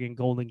Fog and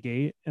Golden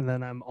Gate, and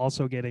then I'm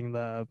also getting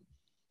the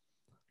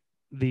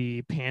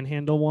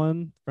Panhandle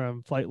one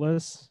from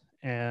Flightless,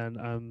 and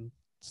I'm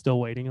still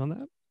waiting on that,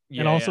 and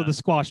Yeah, also yeah. the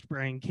Squashed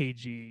Brain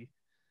KG,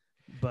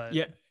 but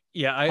Yeah,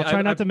 yeah. I'll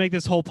try not to make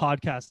this whole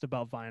podcast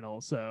about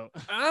vinyl. So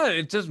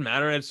It doesn't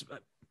matter.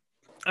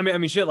 I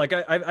mean, shit. Like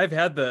I've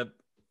had the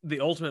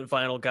ultimate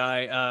vinyl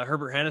guy,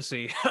 Herbert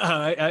Hennessy.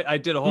 I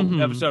did a whole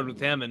Mhm. episode with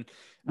him, and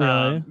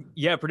Really,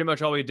 yeah, pretty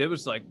much all we did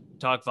was like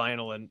talk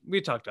vinyl, and we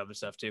talked other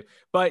stuff too.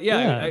 But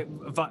yeah, yeah,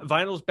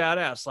 vinyl's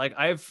badass. Like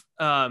I've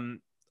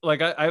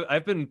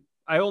been.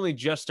 I only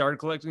just started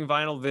collecting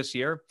vinyl this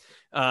year,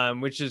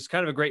 which is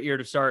kind of a great year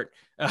to start.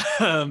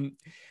 um,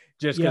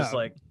 just because yeah,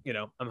 like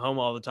I'm home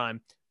all the time.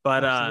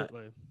 But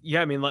absolutely.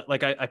 yeah, I mean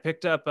I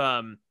picked up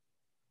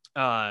I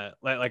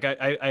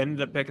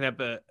ended up picking up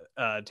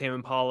a Tame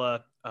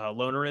Impala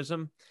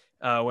Lonerism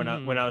when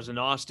I was in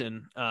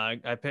Austin. I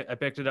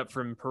picked it up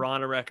from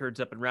Piranha Records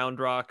up in Round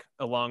Rock,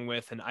 along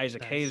with an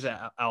Isaac Hayes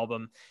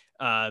album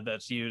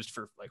that's used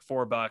for like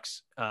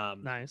 $4.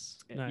 Nice,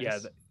 Yeah,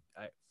 nice.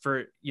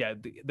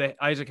 the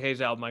Isaac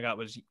Hayes album I got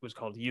was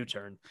called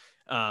U-Turn.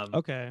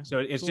 Okay, So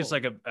it's just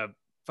cool. like a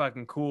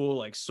fucking cool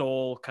like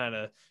soul kind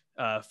of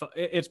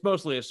it's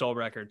mostly a soul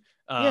record.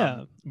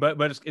 Yeah.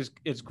 But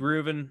it's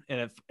grooving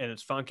and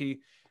it's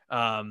funky.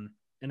 And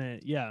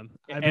it, yeah, I've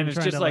And been it's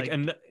trying just to like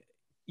like,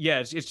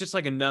 it's just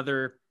like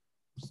another,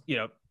 you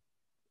know,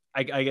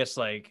 I guess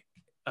like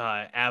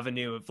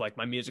avenue of like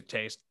my music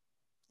taste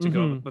to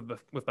go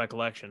with my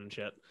collection and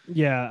shit.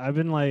 yeah, I've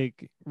been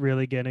like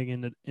really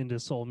getting into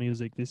soul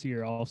music this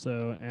year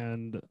also,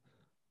 and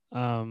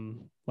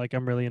like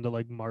I'm really into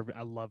like Marvin.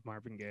 I love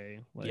Marvin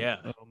Gaye. Like, Yeah.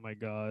 oh my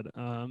god.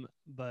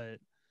 But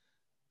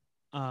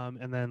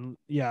and then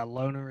yeah,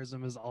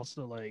 Lonerism is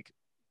also like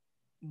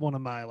one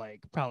of my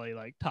like probably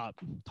like top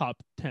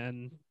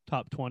 10,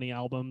 top 20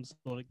 albums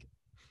like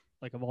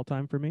of all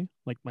time for me.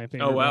 Like my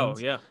favorite Oh wow,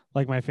 ones. yeah.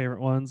 Like my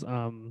favorite ones.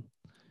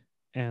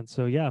 And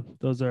so yeah,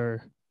 those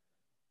are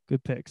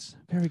good picks.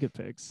 Very good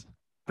picks. I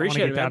want to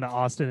Appreciate get it, down man. to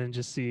Austin and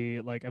just see,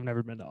 like, I've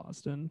never been to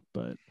Austin,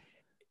 but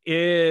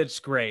It's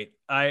great.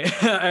 I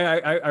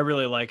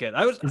really like it.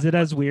 is it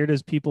as weird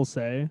as people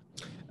say?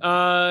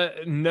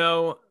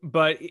 No,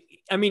 but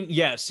I mean,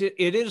 yes,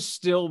 it is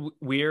still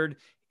weird.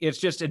 It's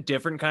just a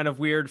different kind of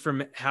weird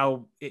from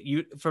how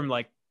from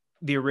like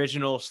the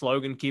original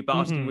slogan, "Keep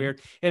Austin Mm-hmm.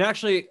 Weird." And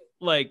actually,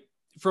 like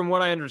from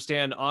what I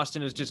understand,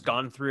 Austin has just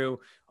gone through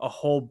a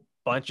whole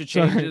bunch of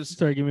changes.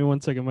 Sorry, give me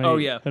 1 second. My Oh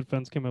yeah.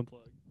 headphones came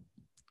unplugged.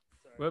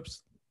 Sorry.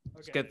 Whoops.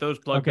 Let's Okay. get those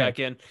plugged Okay. back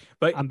in.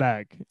 But I'm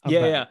back.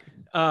 yeah.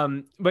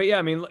 But yeah,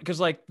 I mean, because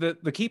like the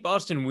 "Keep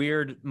Austin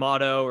Weird"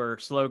 motto or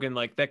slogan,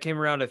 like that came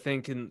around, I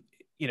think, in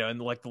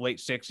like the late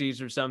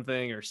 60s or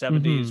something, or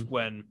 70s,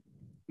 when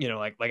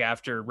like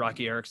after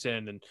Rocky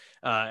Erickson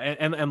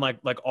and like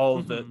all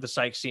of the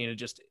psych scene had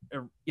just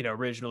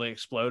originally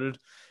exploded,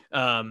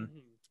 and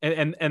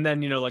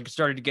then like it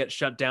started to get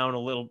shut down a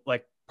little,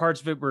 like parts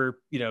of it were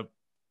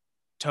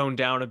toned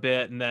down a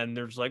bit, and then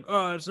there's like,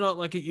 oh, it's not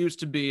like it used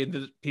to be,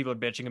 and people are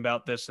bitching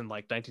about this in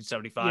like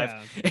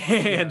 1975.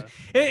 And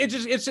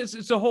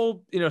it's a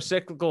whole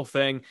cyclical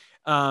thing.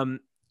 And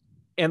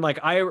like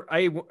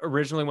I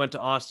originally went to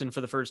Austin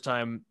for the first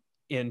time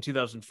in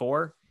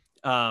 2004,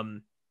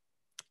 and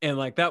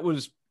like that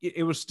was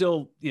it was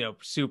still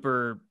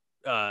super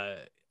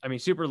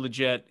super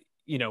legit,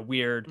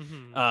 weird,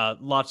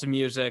 lots of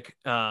music,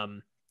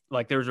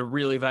 like there was a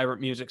really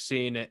vibrant music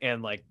scene,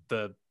 and like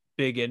the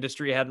big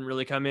industry hadn't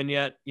really come in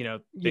yet,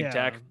 big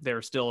tech, they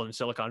were still in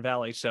Silicon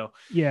Valley. So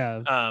do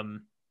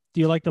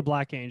you like the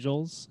Black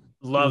Angels?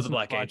 Love the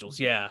Black Angels.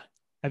 Yeah.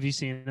 Have you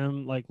seen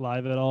them like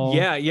live at all?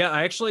 Yeah.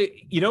 I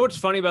actually, what's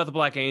funny about the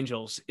Black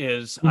Angels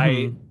is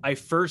I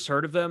first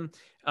heard of them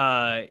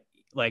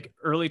like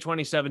early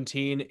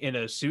 2017 in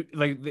a suit,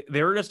 like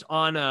they were just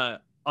on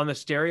the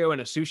stereo in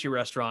a sushi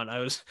restaurant I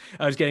was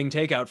getting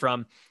takeout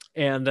from,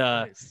 and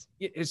nice.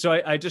 So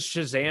I just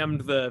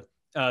Shazammed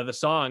the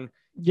song.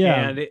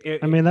 Yeah, and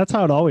I mean that's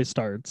how it always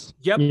starts.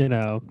 Yep,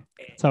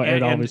 that's how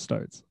it always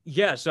starts.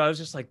 Yeah, so I was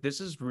just like,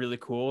 this is really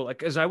cool, like,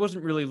 because I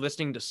wasn't really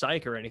listening to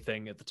psych or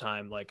anything at the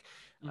time, like,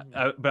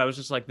 but I was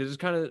just like, this is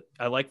kind of,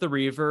 I like the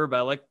reverb,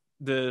 I like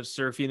the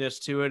surfiness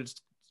to it.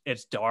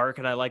 It's dark,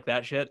 and I like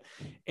that shit.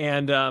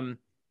 And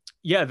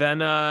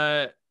then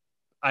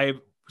I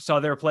saw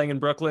they were playing in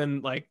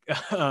Brooklyn like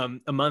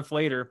a month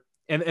later,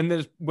 and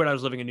this when I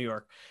was living in New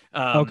York.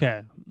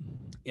 Okay.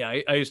 Yeah,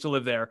 I used to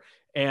live there,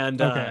 and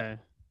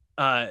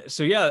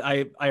so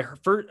yeah, I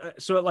first,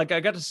 so like I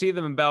got to see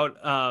them about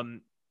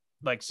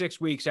like 6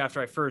 weeks after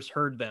I first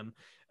heard them,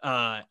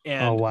 and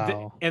oh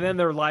wow, and then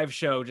their live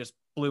show just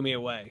blew me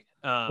away.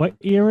 What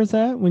year was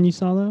that when you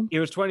saw them? It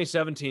was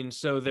 2017.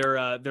 So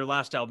their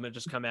last album had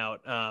just come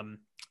out.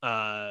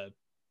 The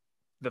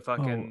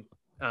fucking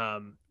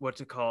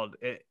what's it called?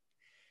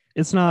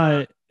 It's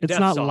not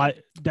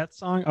like Death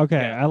Song. Okay,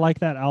 yeah. I like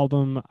that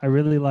album. I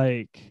really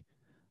like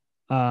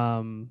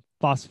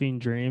Phosphine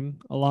Dream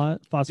a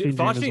lot.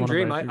 Phosphine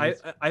Dream.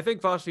 I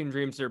think Phosphine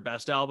Dream's their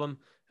best album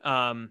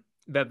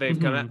that they've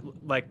come out.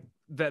 Like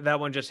that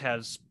one just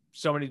has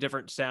so many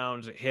different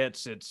sounds. It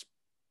hits. It's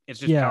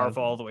just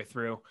powerful all the way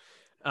through.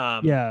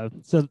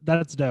 So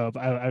that's dope.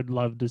 I'd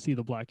love to see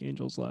the Black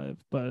Angels live,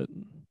 but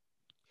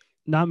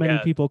not many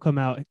people come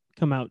out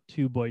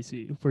to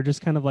Boise. We're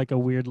just kind of like a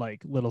weird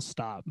like little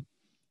stop.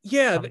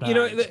 Yeah,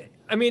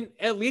 I mean,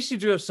 at least you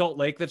do have Salt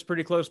Lake that's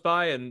pretty close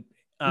by, and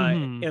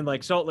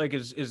like Salt Lake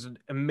is an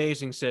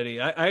amazing city.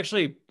 I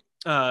actually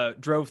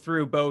drove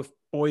through both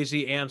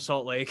Boise and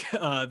Salt Lake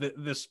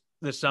this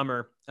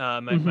summer.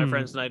 My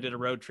friends and I did a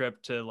road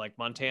trip to like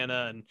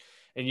Montana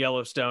and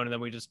Yellowstone, and then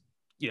we just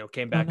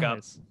came back up.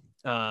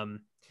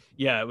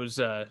 It was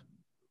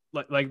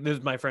like this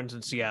is my friends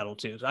in Seattle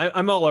too. So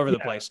I'm all over the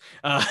place.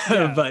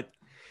 But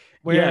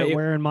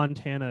where in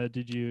Montana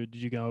did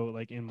you go?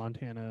 Like in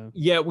Montana?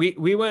 Yeah,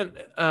 we went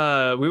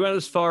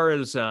as far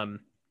as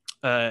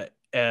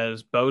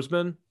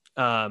Bozeman.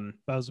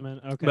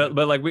 Bozeman, okay.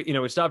 But like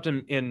we stopped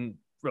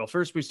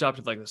first we stopped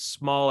at like a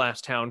small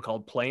ass town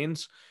called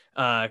Plains,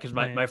 because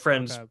my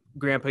friend's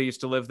grandpa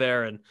used to live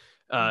there, and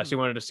so he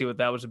wanted to see what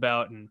that was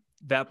about. And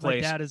that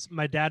place,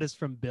 my dad is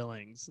from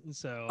Billings,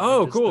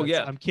 so cool.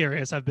 Yeah, I'm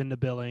curious. I've been to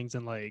Billings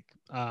and like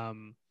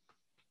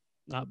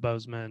not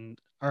Bozeman.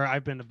 or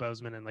I've been to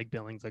Bozeman and like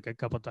Billings like a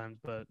couple times,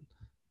 but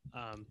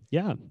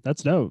yeah,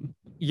 that's dope.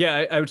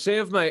 Yeah, I would say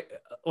of my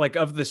like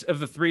of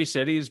the three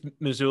cities,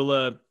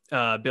 Missoula,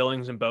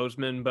 Billings, and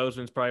Bozeman.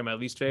 Bozeman's probably my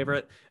least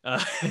favorite.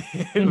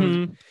 It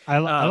was, I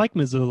um, like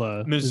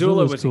Missoula. Missoula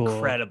Missoula's was cool.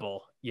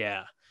 incredible.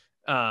 Yeah.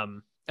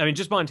 I mean,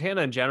 just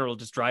Montana in general,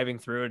 just driving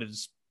through it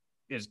is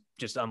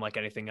just unlike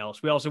anything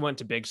else. We also went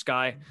to Big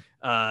Sky,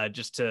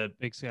 just to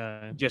Big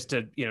Sky.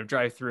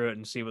 drive through it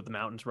and see what the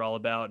mountains were all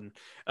about. And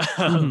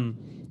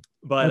Mm-hmm.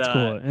 but That's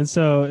cool.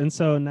 And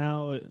so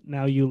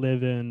now you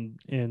live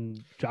in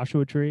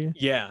Joshua Tree.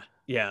 yeah.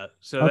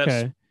 So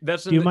Okay.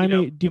 that's Do you in mind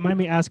me? Do you mind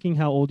me asking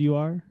how old you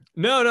are?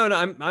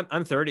 no.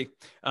 I'm 30.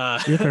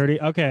 You're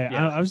 30. Okay.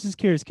 Yeah. I was just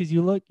curious because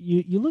you look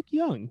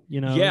young.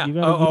 You know, Yeah. you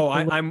got a youthful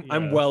look. I'm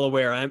Yeah. well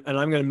aware. And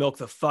I'm gonna milk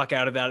the fuck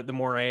out of that the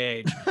more I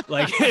age.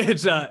 Like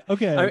it's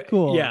Okay.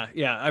 Cool.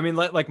 yeah. I mean,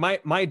 like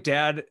my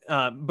dad,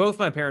 both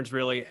my parents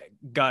really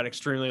got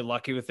extremely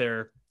lucky with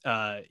their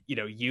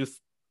youth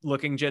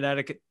looking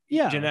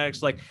Yeah.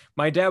 genetics. Like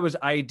my dad was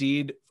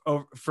ID'd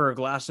for a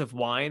glass of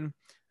wine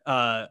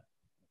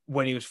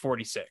when he was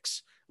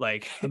 46.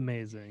 Like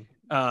Amazing.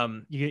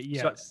 You get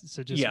so yes.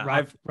 So just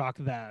yeah, rock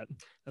that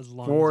as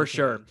long for as you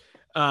sure.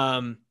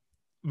 can.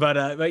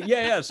 But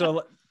yeah.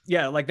 So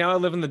yeah, like now I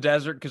live in the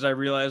desert because I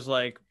realize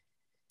like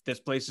this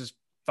place is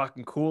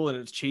fucking cool and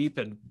it's cheap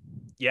and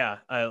yeah,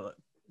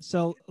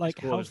 So like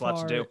cool. There's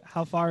lots to do.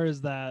 how far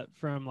is that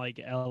from like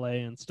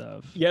LA and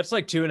stuff? Yeah, it's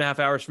like 2.5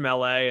 hours from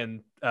LA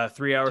and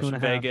 3 hours Two and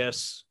from a half.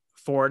 Vegas,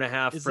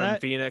 4.5 Is from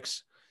that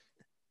Phoenix.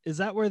 is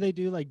that where they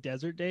do like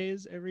desert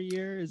days every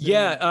year? Is it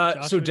Yeah,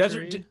 in so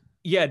Joshua Tree?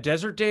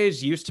 Desert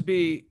Days used to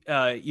be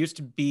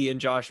in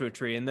Joshua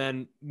Tree, and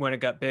then when it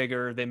got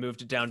bigger, they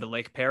moved it down to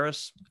Lake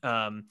Paris,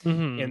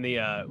 in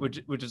the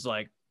which is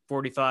like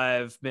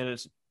 45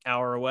 minutes,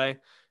 hour away,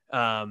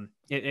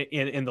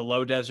 in the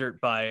low desert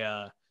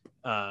by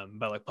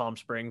like Palm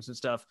Springs and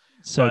stuff.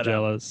 So But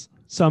jealous.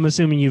 So I'm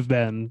assuming you've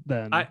been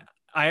then.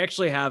 I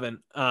actually haven't.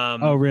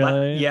 Oh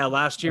really? Yeah,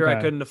 last year I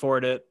Okay. couldn't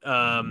afford it.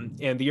 And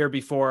the year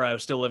before I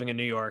was still living in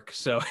New York.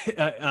 So,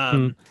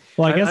 Hmm.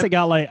 Well, I guess I it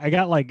got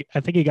like I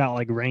think it got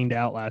like rained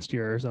out last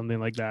year or something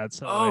like that.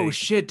 So oh like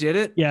shit, did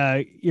it?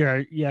 yeah,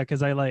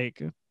 because I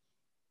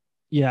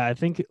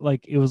think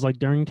like it was like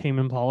during Tame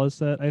Impala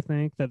set, I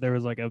think that there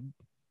was like a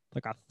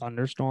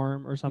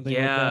thunderstorm or something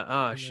like Yeah. that.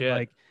 Oh And then, shit.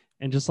 like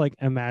and just like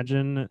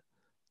imagine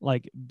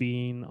like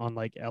being on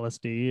like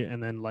LSD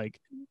and then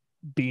like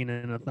being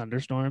in a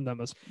thunderstorm. That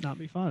must not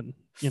be fun,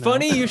 you know?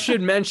 Funny you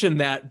should mention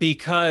that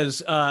because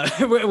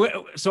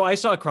so I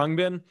saw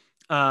Krungbin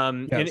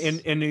Yes.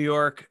 in New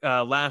York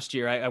last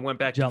year. I went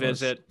back to Jealous.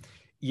 visit.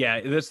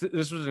 Yeah, this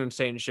was an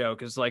insane show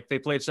because like they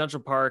played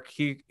Central Park,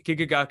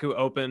 Kikagaku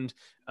opened,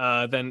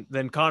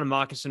 then Con and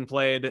Moccasin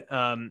played,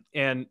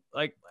 and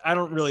like I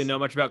don't really know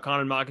much about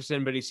Con and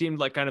Moccasin, but he seemed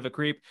like kind of a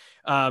creep,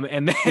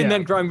 and then Yeah.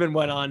 Krungbin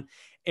went on,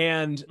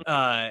 and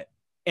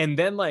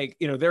then like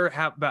they're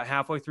about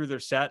halfway through their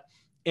set,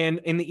 and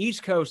in the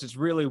East Coast it's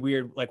really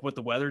weird like what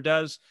the weather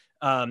does,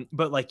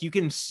 but like you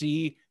can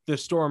see the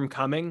storm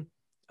coming,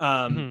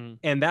 Mhm.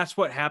 and that's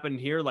what happened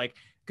here, like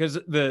because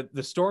the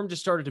storm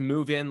just started to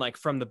move in like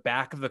from the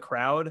back of the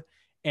crowd,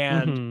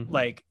 and Mhm.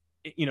 like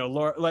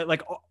Laura,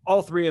 like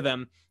all three of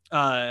them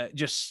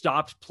just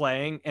stopped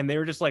playing and they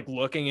were just like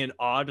looking in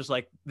awe, just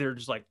like they're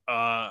just like They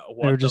were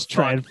what the just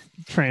fuck.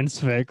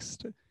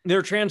 transfixed.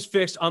 They're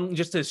transfixed on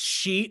just a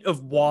sheet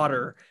of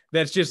water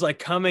that's just like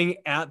coming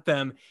at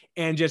them,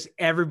 and just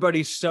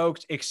everybody's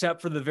soaked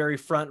except for the very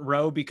front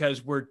row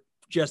because we're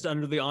just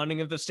under the awning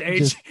of the stage.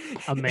 Just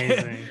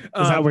amazing. Is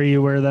that where you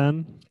were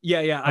then?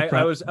 Yeah. Up I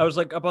front? was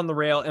like up on the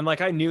rail, and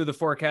like I knew the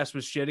forecast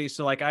was shitty,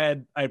 so like I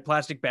had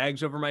plastic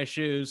bags over my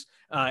shoes,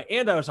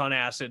 and I was on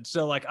acid,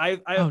 so like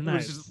Oh,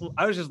 nice.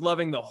 I was just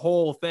loving the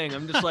whole thing.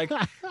 I'm just like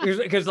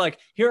because like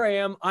here I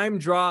am, I'm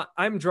dry,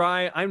 I'm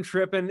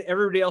tripping,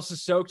 everybody else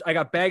is soaked. I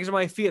got bags on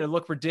my feet, I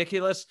look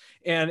ridiculous,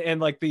 and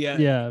like the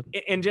Yeah.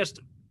 and just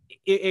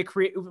it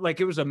create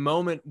like it was a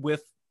moment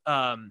with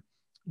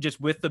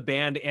just with the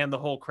band and the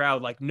whole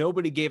crowd. Like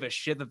nobody gave a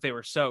shit that they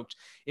were soaked.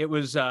 It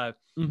was Mhm.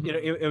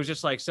 it was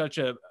just like such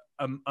a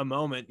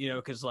moment,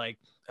 because like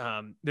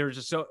there was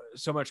just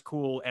so much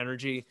cool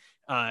energy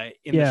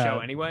in the show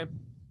Yeah. anyway.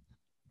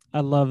 I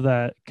love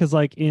that because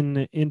like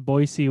in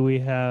Boise we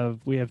have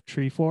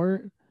Tree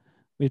Fort.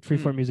 We have Tree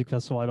Fort Music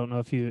Festival. I don't know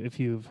if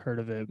you've heard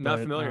of it, Not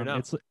but familiar, no.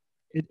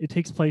 it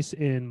takes place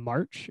in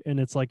March,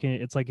 and it's like an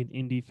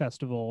indie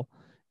festival,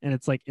 and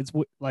it's like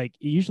like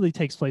it usually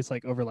takes place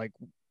like over like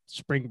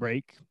spring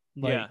break,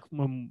 like Yeah.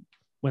 when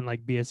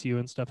like BSU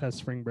and stuff has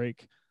spring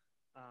break,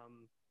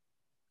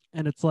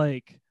 and it's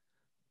like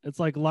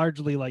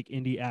largely like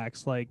indie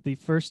acts. Like the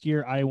first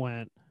year I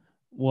went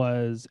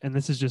was, and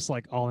this is just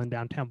like all in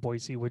downtown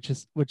Boise, which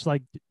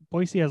like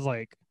Boise has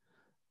like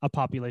a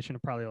population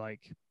of probably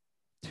like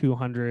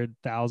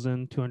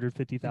 200,000,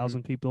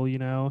 250,000 people,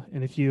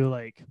 and if you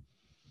like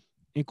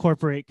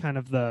incorporate kind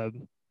of the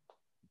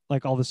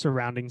like all the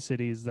surrounding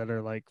cities that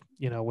are like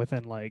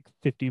within like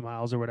 50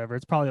 miles or whatever,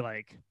 it's probably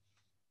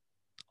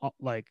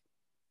like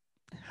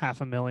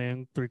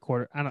 500,000, three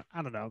quarter. I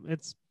don't know.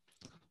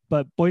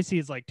 But Boise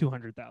is like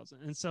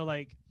 200,000. And so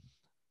like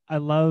I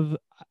love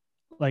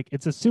like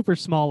it's a super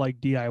small like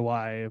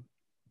DIY,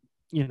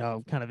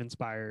 kind of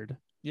inspired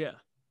Yeah.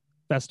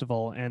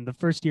 festival. And the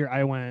first year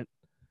I went,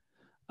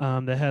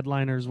 the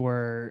headliners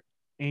were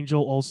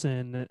Angel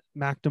Olsen,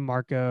 Mac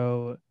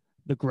DeMarco,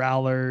 the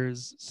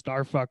Growlers,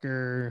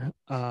 Starfucker.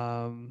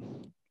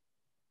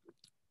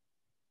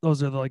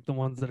 Those are like the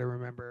ones that I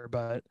remember.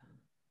 But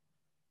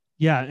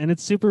yeah, and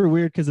it's super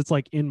weird because it's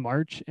like in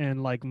March,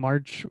 and like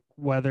March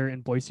weather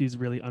in Boise is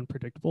really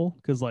unpredictable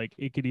because like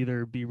it could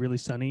either be really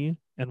sunny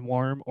and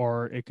warm,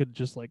 or it could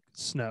just like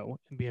snow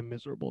and be a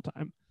miserable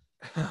time.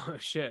 Oh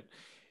shit.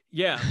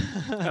 Yeah.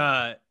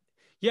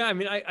 Yeah, I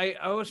mean, I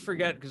always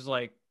forget because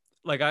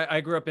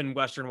I grew up in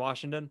Western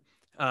Washington,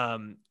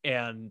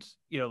 and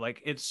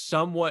like it's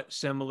somewhat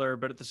similar,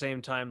 but at the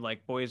same time,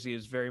 like Boise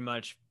is very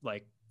much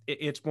like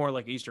it's more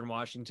like Eastern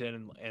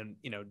Washington and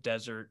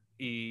desert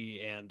y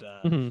and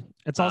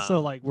It's also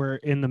um like we're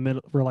in the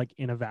middle, we're like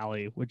in a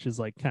valley, which is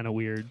like kind of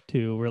weird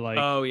too. We're like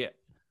oh yeah,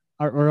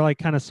 we're like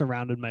kind of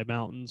surrounded by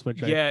mountains,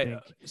 which I yeah,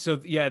 think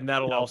so yeah, and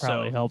that'll probably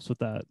also, helps with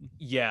that.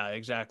 yeah,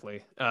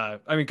 exactly. I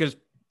mean, because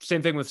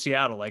same thing with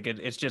Seattle, like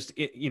it's just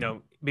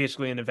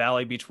basically in a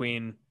valley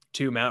between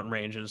two mountain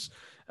ranges.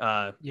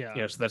 Yeah.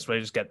 So that's why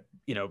you just get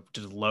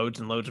just loads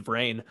and loads of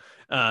rain.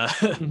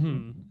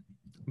 hmm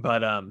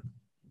But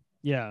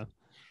Yeah.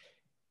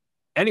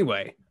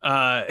 anyway,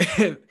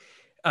 that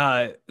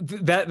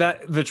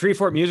the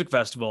Treefort Music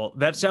Festival, hmm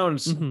that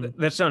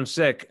sounds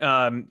sick.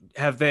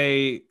 Have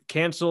they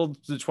canceled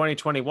the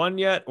 2021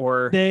 yet,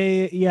 or?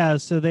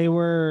 So they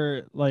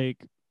were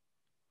like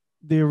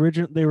they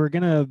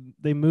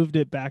moved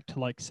it back to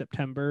like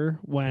September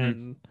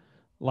Mhm.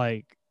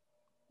 like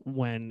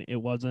when it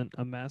wasn't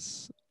a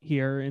mess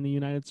here in the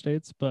United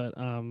States, but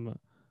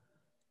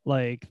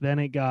like then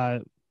it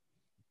got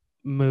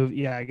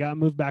it got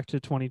moved back to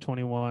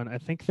 2021. I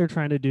think they're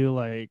trying to do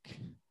like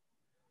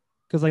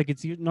because like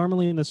it's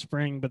normally in the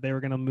spring, but they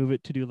were gonna move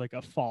it to do like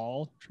a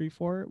fall tree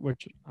fort,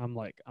 which I'm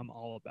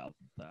all about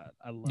that.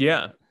 I love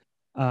Yeah.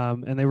 that.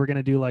 And they were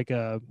gonna do like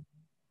I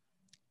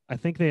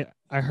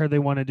heard they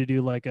wanted to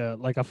do like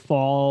a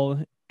fall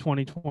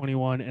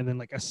 2021 and then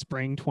like a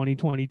spring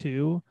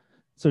 2022.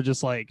 So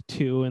just like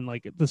two in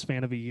like the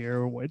span of a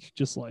year, which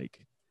just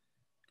like,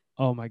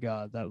 oh my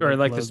God, that Or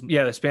like like this, blows.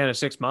 yeah, the span of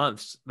 6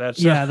 months.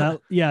 That's That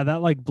like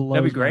that'd be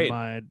blows my great.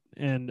 mind.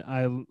 And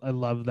I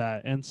love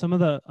that. And some of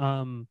the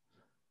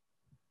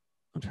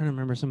I'm trying to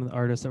remember some of the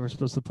artists that were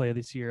supposed to play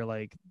this year.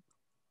 Like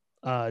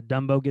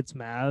Dumbo Gets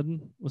Mad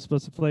was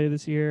supposed to play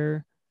this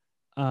year.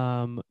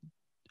 Um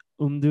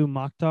Umdu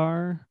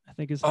Mokhtar, I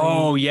think is how you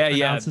Oh yeah,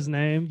 yeah, pronounce his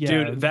name.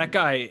 Yeah, dude, that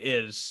guy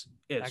is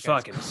that guy's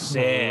fucking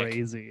sick.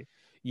 crazy. And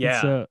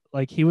Yeah. so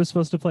like he was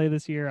supposed to play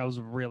this year. I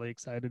was really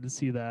excited to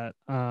see that.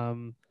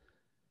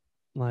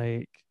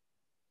 Like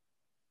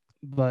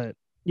but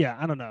yeah,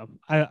 I don't know.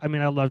 I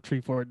mean I love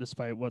Tree Fort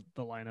despite what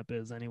the lineup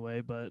is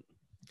anyway, but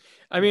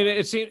I mean,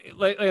 it seems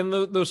like, and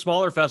those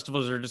smaller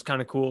festivals are just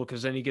kind of cool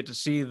because then you get to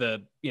see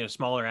the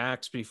smaller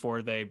acts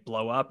before they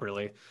blow up.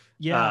 Really.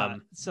 yeah,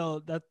 so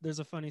that there's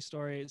a funny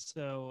story.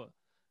 So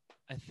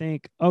I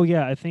think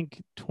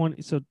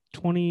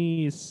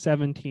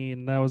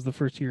 2017, that was the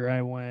first year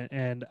I went,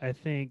 and I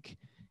think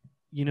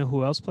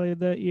who else played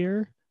that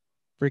year?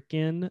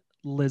 Freaking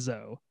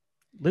Lizzo.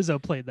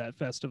 Lizzo played that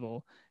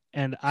festival,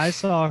 and I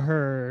saw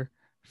her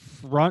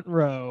front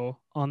row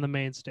on the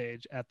main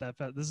stage at that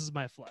this is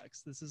my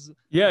flex. This is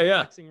Yeah, I'm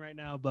yeah. flexing right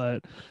now,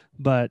 but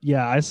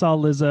yeah, I saw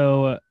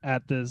Lizzo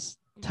at this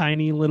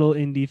tiny little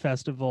indie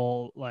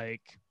festival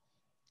like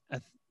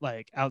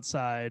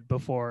outside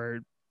before,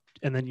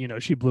 and then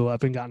she blew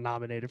up and got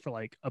nominated for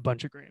like a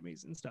bunch of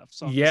Grammys and stuff.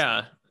 So I'm just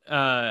like,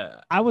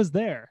 Yeah. I was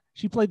there.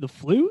 She played the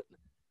flute.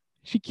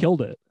 She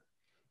killed it.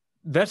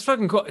 That's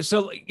fucking cool.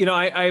 So,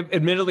 I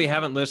admittedly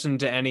haven't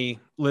listened to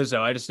any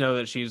Lizzo. I just know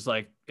that she's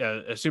like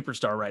a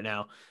superstar right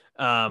now.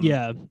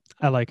 Yeah,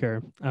 I like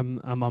her. I'm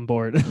on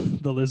board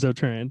the Lizzo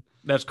train.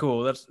 That's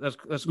cool. That's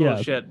cool as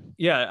Yeah. shit.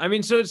 Yeah. I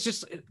mean, so it's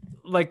just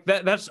like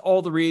that. That's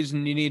all the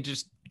reason you need to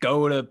just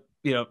go to,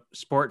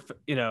 sport,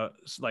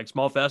 like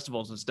small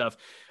festivals and stuff.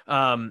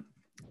 And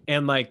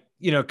like,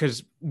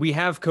 cause we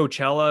have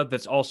Coachella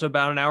that's also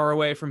about an hour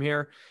away from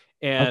here.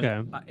 And,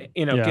 Okay.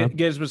 Yeah.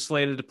 Giz was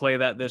slated to play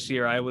that this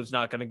year. I was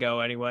not going to go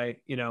anyway,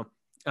 Are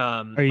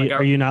you like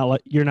are you not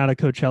like you're not a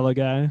Coachella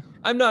guy?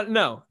 I'm not,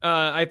 no,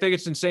 I think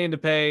it's insane to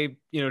pay,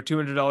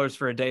 $200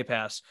 for a day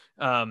pass.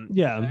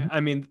 Yeah. I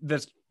mean,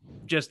 that's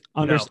just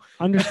no.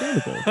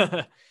 Understandable.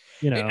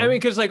 I mean,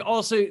 because like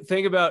also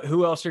think about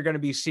who else you're going to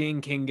be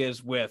seeing King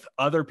Giz with,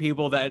 other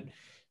people that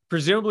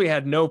presumably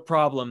had no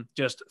problem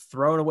just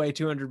throwing away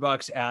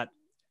 $200 at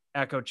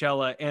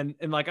Coachella, and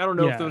like I don't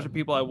know if those Yeah. are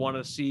people I want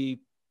to see,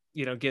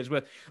 Giz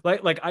with,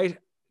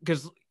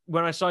 because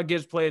when I saw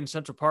Giz play in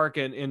Central Park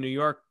in New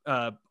York,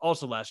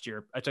 also last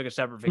year, I took a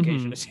separate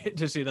vacation Mhm.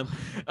 to see them.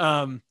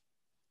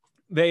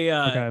 They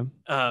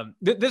Okay.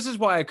 this is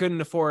why I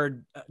couldn't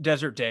afford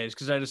Desert Days,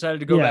 because I decided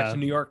to go back Yeah. to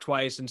New York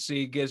twice and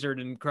see Gizzard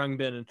and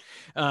Krungbin, and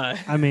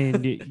I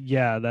mean,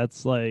 yeah,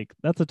 that's a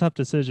tough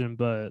decision,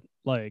 but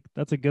like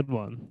that's a good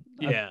one.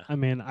 yeah. I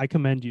mean, I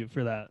commend you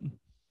for that.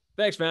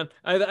 Thanks, man.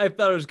 I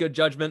thought it was good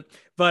judgment,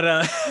 but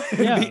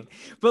Yeah,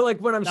 but like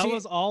when I'm that seeing,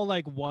 was all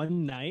like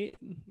one night,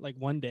 like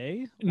one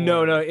day,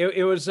 no, or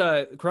it was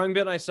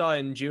Krungbin I saw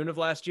in June of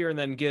last year, and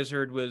then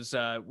Gizzard was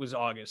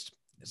August.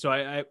 So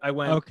I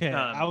went. okay.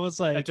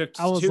 I took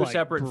I was two like,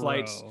 separate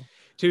flights, bro.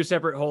 two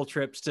separate whole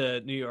trips to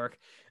New York.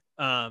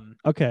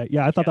 Okay,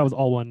 yeah, I thought Yeah. that was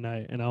all one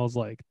night, and I was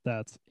like,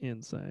 that's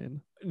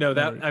insane. No,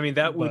 that Like, I mean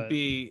that would but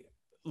be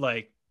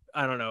like,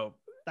 I don't know,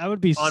 that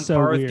would be on so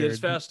par with weird.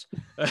 Gizfest.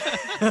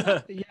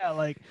 Yeah,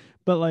 like,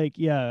 but like,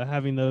 yeah,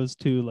 having those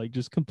two like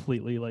just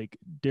completely like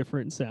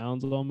different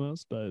sounds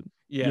almost, but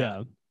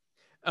Yeah.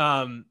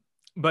 yeah. Um,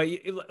 but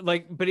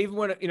even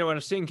when when I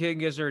was seeing King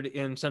Gizzard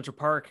in Central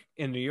Park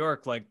in New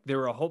York, like there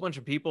were a whole bunch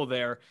of people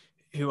there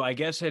who I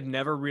guess had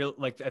never real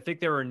like I think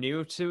they were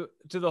new to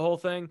the whole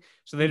thing,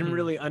 so they didn't Mhm.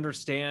 really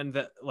understand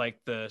that like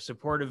the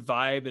supportive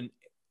vibe and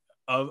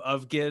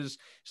of Giz.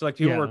 So like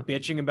people were Yeah.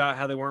 bitching about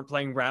how they weren't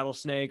playing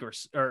Rattlesnake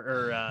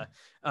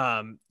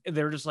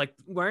they were just like,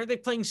 why aren't they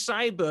playing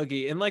Side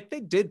Boogie? And like they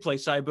did play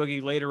Side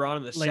Boogie later on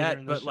in the Later set,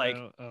 in the but like,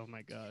 show. Oh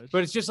my gosh.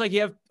 but it's just like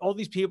you have all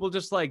these people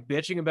just like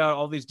bitching about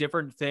all these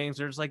different things.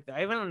 They're just like,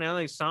 I don't know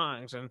these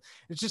songs, and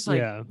it's just like,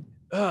 Yeah.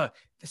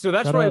 so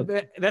that's Shut what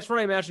up. that's what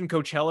I imagine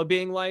Coachella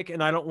being like,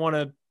 and I don't want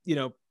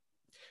to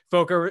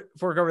fork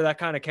over that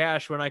kind of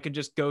cash when I could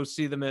just go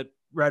see them at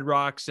Red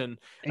Rocks and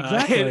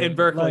Exactly. in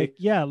Berkeley. Like,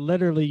 yeah,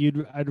 literally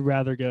I'd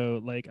rather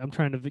go, like, I'm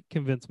trying to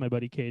convince my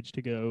buddy Cage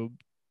to go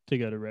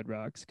to Red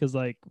Rocks, because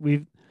like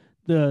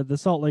the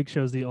Salt Lake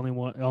show is the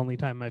only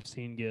time I've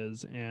seen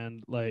Giz,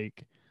 and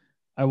like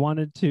I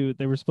wanted to,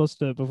 they were supposed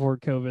to, before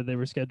COVID, they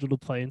were scheduled to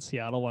play in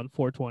Seattle on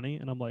 420,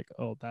 and I'm like,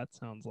 oh, that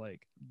sounds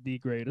like the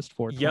greatest Yep,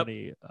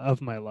 420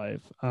 of my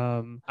life.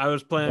 I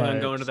was planning on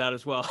But going to that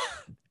as well.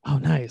 oh,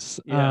 nice.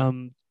 Yeah.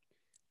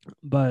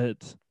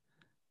 But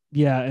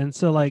yeah, and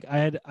so like I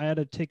had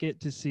a ticket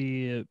to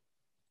see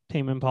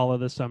Tame Impala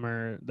this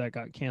summer that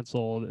got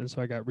canceled, and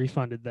so I got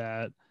refunded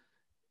that.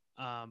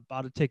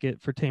 Bought a ticket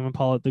for Tame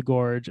Impala at the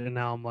Gorge, and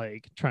now I'm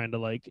like trying to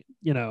like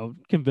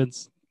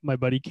convince my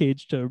buddy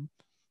Cage to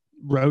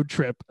road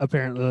trip,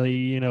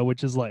 apparently,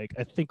 which is like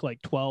I think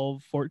like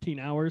 12-14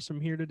 hours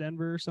from here to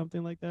Denver or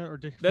something like that, or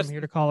from That's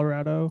here to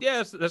Colorado.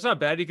 yeah, that's not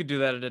bad. You could do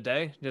that in a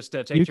day. Just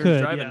take You turns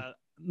could, driving. yeah.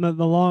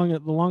 The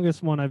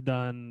longest one I've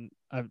done,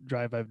 I've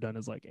done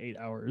is like 8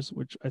 hours,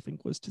 which I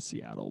think was to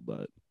Seattle.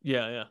 But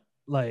Yeah, yeah.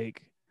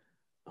 like,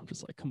 I'm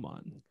just like, come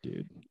on,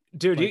 dude,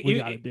 Dude, like we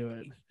gotta do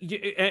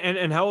it.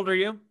 And how old are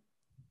you?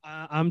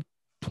 I'm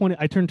 20.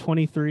 I turned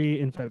 23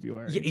 in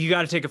February. You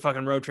got to take a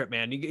fucking road trip,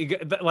 man.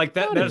 Like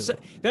that. Got to.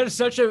 That is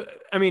such a.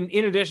 I mean,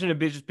 in addition to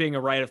just being a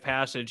rite of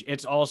passage,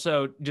 it's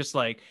also just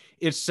like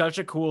it's such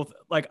a cool.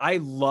 Like I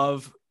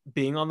love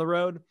being on the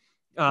road,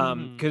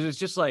 Mhm. because it's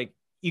just like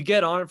you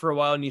get on it for a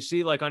while and you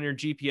see like on your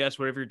GPS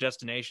whatever your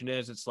destination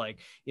is, it's like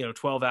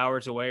 12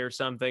 hours away or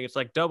something. It's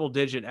like double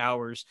digit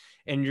hours,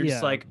 and you're just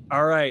Yeah. like,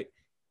 all right,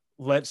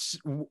 let's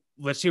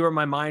see where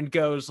my mind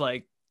goes.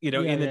 Like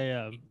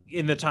Yeah.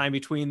 in the time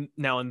between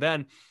now and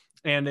then.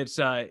 And it's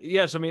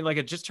yes, I mean, like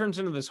it just turns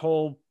into this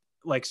whole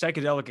like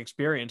psychedelic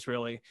experience,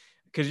 really,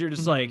 because you're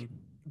just like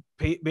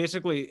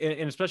basically,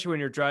 and especially when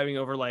you're driving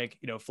over like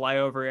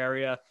flyover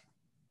area,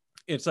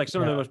 it's like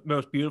some of the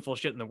most beautiful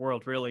shit in the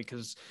world, really,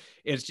 because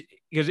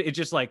it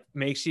just like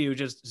makes you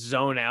just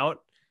zone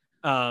out,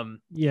 and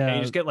you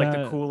just get like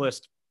the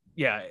coolest.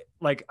 Yeah,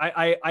 like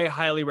I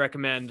highly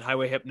recommend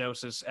highway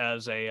hypnosis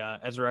as a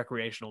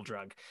recreational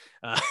drug.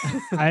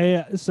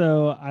 I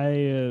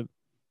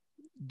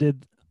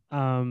did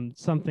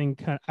something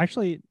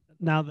actually,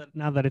 now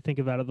that I think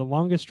about it, the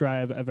longest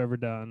drive I've ever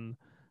done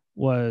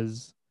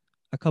was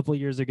a couple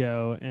years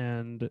ago,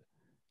 and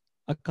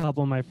a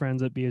couple of my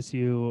friends at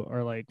BSU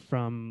are like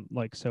from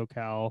like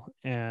SoCal,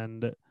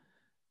 and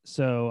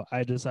so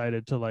I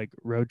decided to like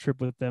road trip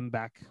with them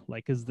back,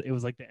 like, cause it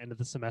was like the end of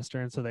the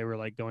semester, and so they were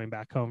like going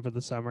back home for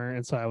the summer,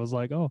 and so I was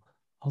like,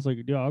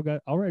 dude,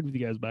 I'll ride with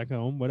you guys back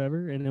home,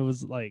 whatever, and it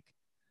was like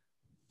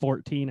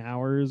 14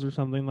 hours or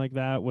something like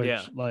that,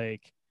 Yeah.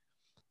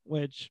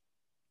 which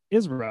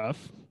is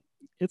rough.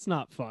 It's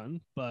not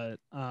fun, but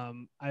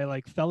I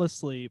like fell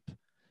asleep,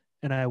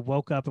 and I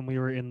woke up and we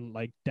were in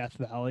like Death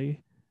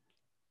Valley.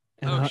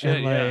 And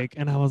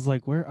I was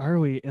like, where are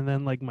we? And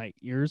then like my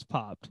ears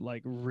popped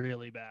like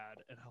really bad,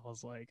 and I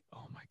was like,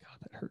 oh my god,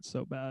 that hurts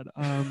so bad.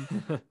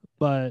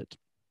 But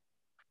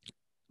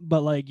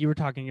like you were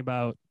talking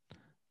about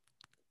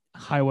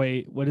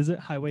highway, what is it?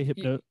 Highway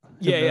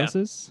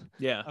hypnosis?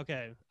 Yeah.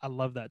 Okay, I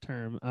love that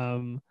term.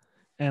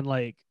 And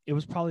like it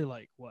was probably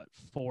like what,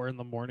 4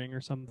 a.m.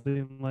 or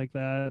something like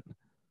that,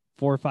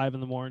 4 or 5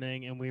 a.m,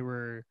 and we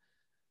were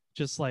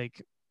just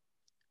like,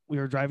 we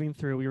were driving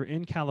through, we were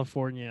in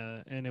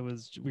California, and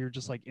we were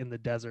just like in the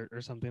desert or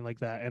something like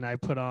that, and I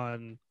put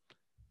on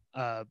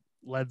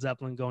Led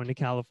Zeppelin going to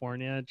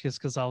California, just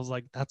because I was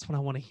like, that's what I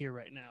want to hear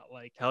right now,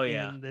 like Hell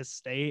yeah. in this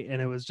state.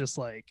 And it was just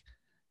like,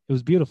 it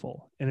was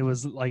beautiful, and it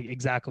was like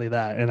exactly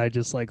that. And I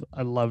just like,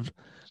 I loved,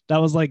 that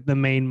was like the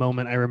main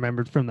moment I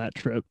remembered from that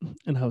trip.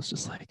 And I was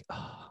just like,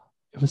 oh,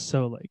 it was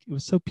so like, it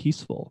was so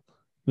peaceful.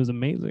 It was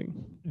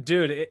amazing.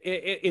 Dude,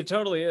 it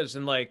totally is.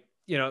 And like,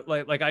 you know,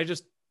 like I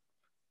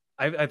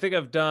think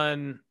I've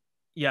done,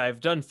 yeah, I've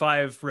done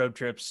 5 road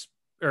trips,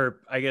 or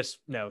I guess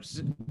no,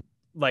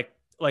 like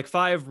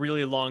 5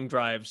 really long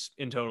drives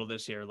in total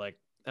this year. Like,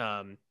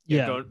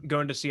 Yeah.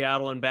 going to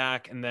Seattle and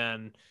back, and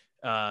then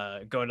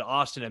going to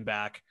Austin and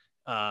back.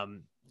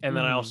 And then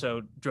I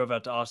also drove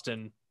out to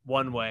Austin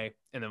one way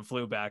and then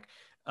flew back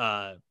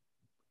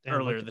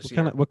earlier this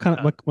year. What kind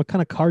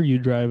of car are you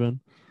driving?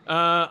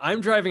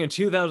 I'm driving a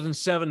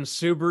 2007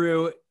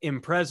 Subaru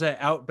Impreza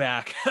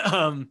Outback.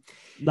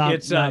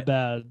 Not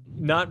bad.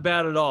 Not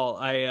bad at all.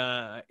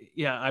 I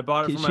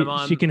bought it for my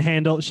mom. She can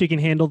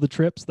handle the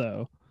trips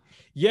though.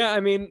 Yeah, I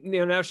mean, you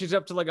know, now she's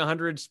up to like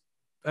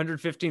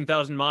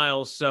 115,000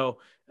 miles. So,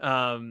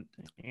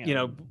 you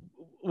know,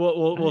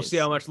 we'll see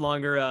how much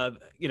longer,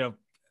 you know,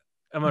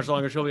 how much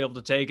longer she'll be able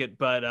to take it.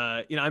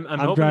 But, you know,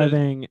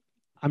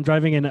 I'm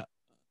driving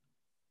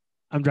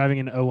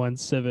an '01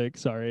 Civic.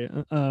 Sorry.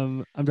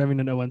 I'm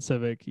driving an '01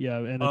 Civic. Yeah.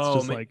 And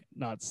it's like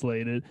not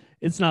slated.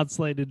 It's not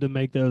slated to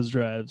make those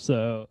drives.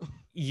 So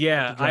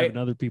yeah, driving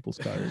other people's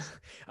cars.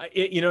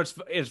 You know,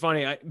 it's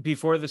funny.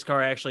 Before this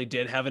car, I actually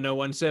did have an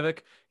 '01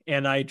 Civic,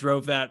 and I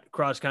drove that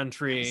cross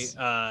country. Yes.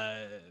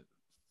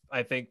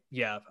 I think,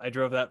 yeah, I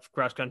drove that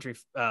cross country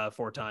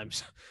 4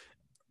 times.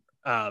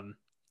 Or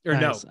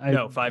nice.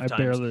 No, 5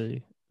 times.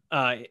 Barely.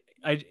 I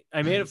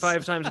made it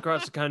 5 times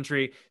across the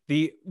country.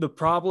 The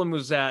problem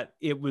was that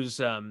it was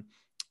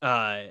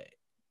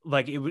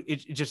like it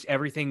just,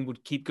 everything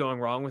would keep going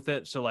wrong with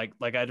it. So like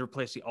I had to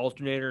replace the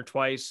alternator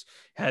twice,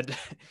 had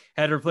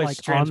to replace like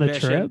the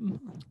transmission.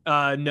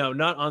 On the trip? No,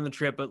 not on the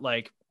trip, but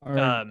like or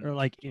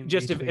like in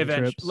just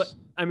eventually. Trips?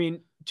 I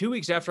mean, 2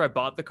 weeks after I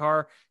bought the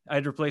car, I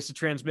had to replace the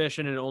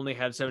transmission, and it only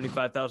had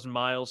 75,000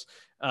 miles.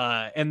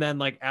 And then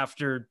like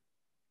after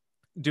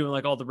doing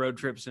like all the road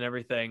trips and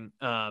everything,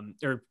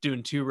 or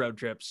doing 2 road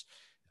trips,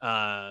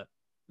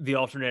 the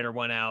alternator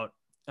went out,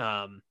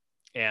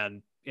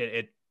 and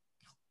it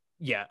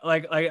yeah,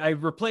 like I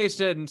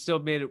replaced it and still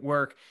made it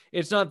work.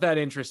 It's not that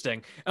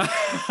interesting.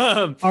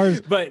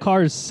 But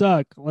cars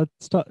suck.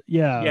 Let's talk.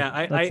 Yeah, yeah.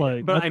 I that's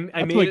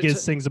made what it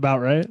Giz sings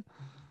about, right?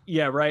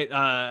 Yeah, right.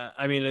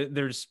 I mean,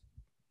 there's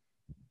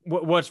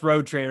what's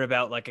Road Train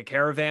about? Like a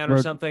caravan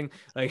or something?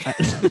 Like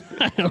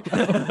I don't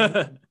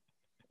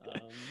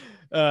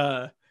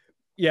know.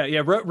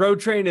 Yeah. Road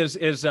Train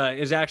is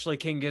actually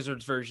King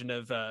Gizzard's version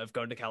of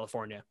going to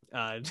California.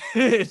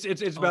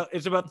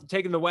 It's about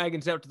taking the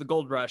wagons out to the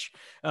gold rush.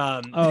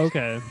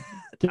 Okay.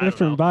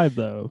 Different vibe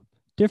though.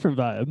 Different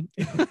vibe.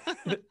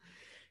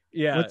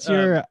 Yeah.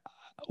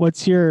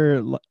 What's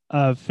your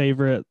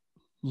favorite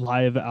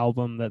live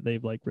album that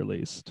they've like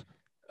released?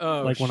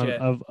 Oh, like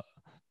shit.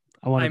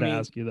 I wanted to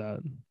ask you that.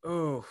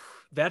 Oh,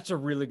 that's a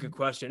really good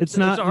question. It's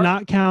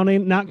not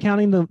counting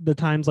the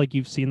times like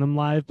you've seen them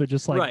live, but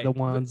just like the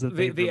ones that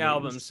the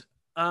albums.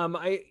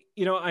 I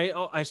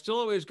still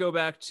always go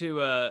back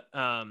to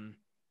I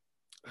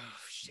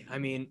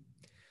mean,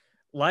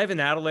 Live in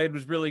Adelaide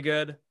was really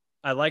good.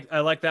 I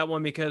like that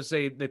one because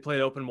they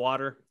played Open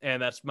Water,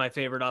 and that's my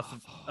favorite off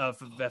of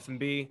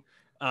FMB.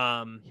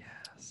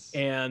 Yes.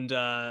 And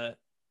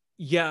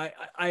yeah,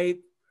 I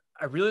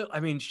really, I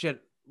mean,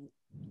 shit.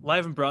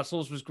 Live in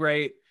Brussels was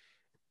great.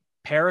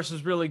 Paris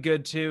was really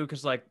good too,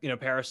 because like, you know,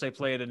 Paris, they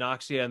played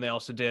Anoxia, and they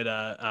also did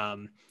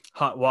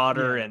Hot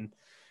Water. Yeah. And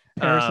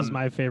Paris is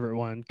my favorite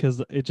one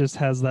because it just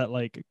has that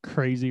like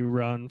crazy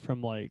run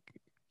from like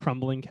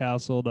Crumbling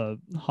Castle to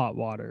Hot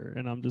Water,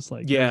 and I'm just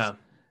like, yeah,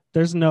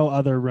 there's no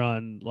other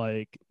run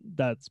like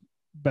that's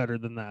better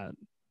than that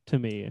to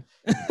me.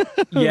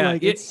 Yeah,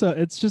 like, it's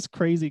just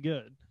crazy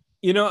good.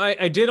 You know,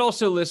 I did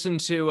also listen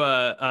to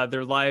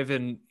their live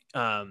in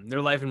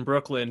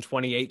Brooklyn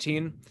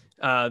 2018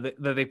 that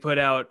they put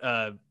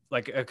out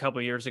like a couple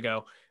of years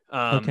ago.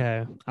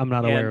 Okay, I'm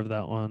not aware of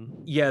that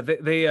one. Yeah,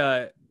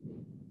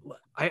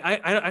 I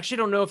actually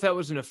don't know if that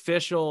was an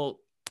official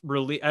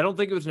release. I don't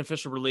think it was an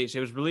official release. It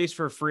was released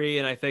for free,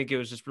 and I think it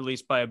was just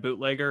released by a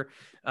bootlegger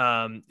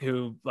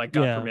who like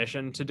got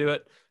permission to do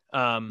it.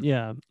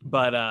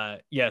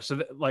 But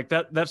so like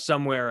that's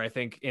somewhere, I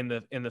think, in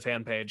the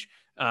fan page.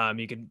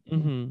 You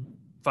can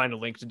find a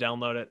link to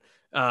download it.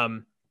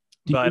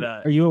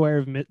 Are you aware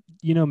of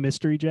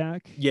Mystery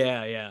Jack?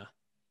 Yeah.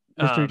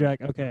 Mystery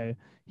Jack. Okay,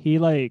 he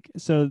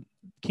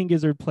King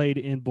Gizzard played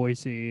in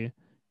Boise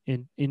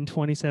in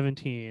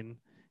 2017,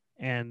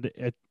 and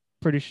I'm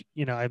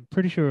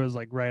pretty sure it was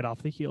like right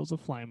off the heels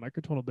of Flying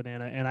Microtonal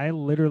Banana, and I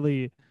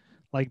literally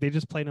like they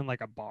just played in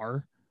like a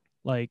bar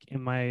like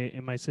in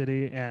my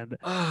city, and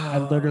I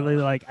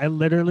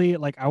literally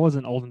I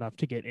wasn't old enough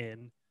to get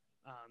in,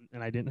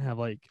 and I didn't have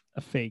like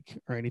a fake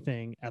or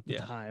anything at the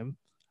time.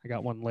 I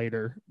got one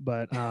later,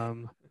 but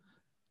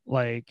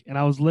Like, and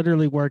I was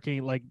literally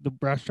working, like the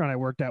restaurant I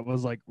worked at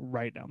was like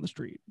right down the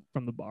street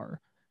from the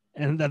bar,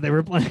 and that they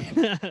were playing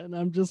that, and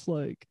I'm just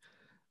like,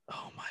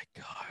 oh my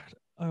god,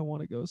 I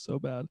want to go so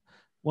bad.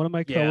 One of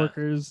my Yeah.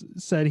 coworkers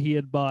said he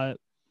had bought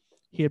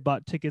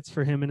tickets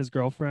for him and his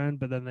girlfriend,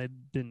 but then they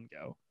didn't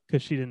go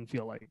because she didn't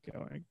feel like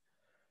going,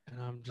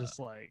 and I'm just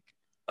like,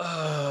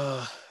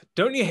 Uh,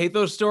 don't you hate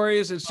those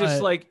stories? It's just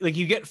but like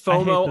you get I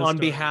hate FOMO those on stories.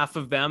 behalf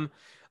of them.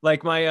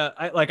 Like my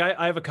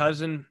I have a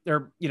cousin,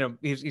 or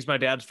he's my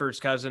dad's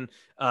first cousin.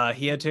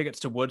 He had tickets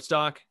to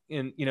Woodstock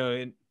in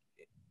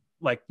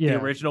like the Yeah,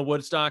 original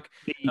Woodstock.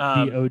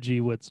 the OG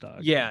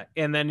Woodstock. Yeah,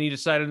 and then he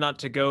decided not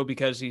to go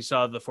because he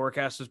saw the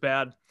forecast was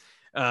bad.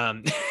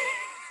 Um,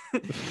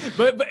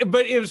 but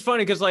it was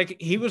funny because like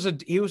he was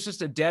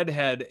just a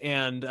deadhead,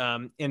 and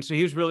so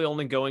he was really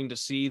only going to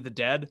see the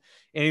Dead,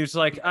 and he was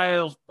like,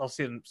 I'll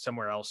see them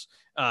somewhere else.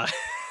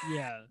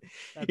 Yeah,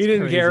 He that's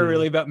didn't care crazy.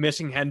 really about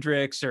missing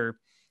Hendrix or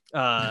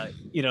like,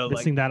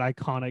 Missing that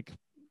iconic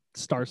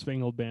Star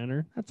Spangled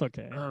Banner. That's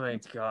okay. oh my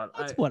god,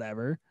 That's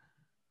whatever.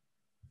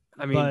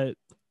 I mean, But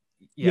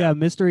yeah. yeah,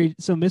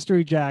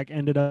 Mystery Jack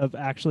ended up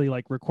actually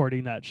like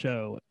recording that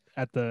show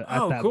at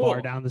Oh, that bar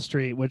cool. down the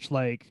street, which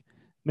like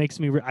makes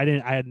me I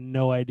had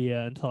no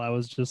idea until I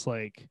was just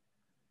like,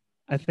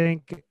 I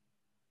think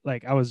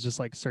like I was just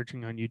like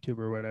searching on YouTube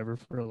or whatever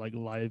for like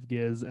live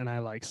gigs, and I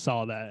like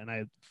saw that and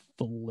I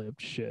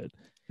flipped shit.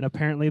 And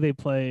apparently they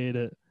played,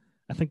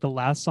 I think the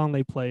last song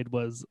they played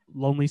was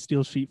Lonely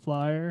Steel Sheet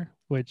Flyer,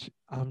 which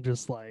I'm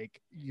just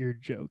like, you're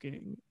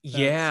joking.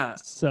 Yeah.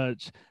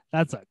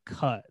 That's a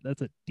cut.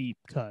 That's a deep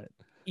cut.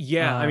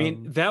 Yeah, I mean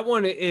Um that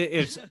one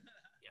is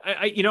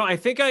I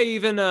think I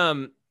even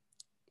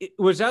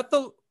was that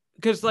the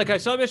because like I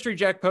saw Mystery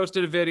Jack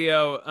posted a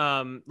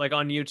video like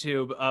on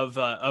YouTube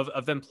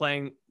of them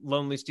playing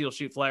Lonely Steel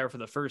Sheet Flyer for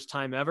the first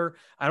time ever.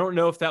 I don't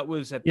know if that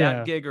was at that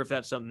yeah. gig or if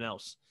that's something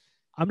else.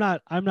 I'm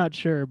not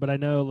sure, but I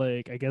know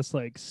like I guess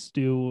like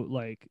Stu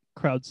like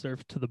crowd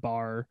surfed to the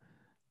bar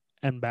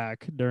and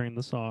back during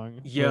the song,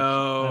 which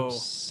I'm Yo.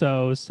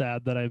 so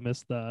sad that I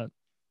missed that.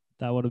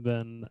 That would have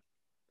been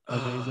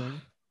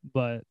amazing.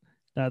 But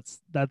that's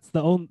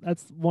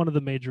one of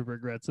the major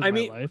regrets in I my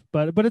mean, life.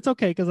 But it's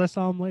okay because I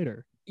saw him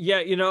later.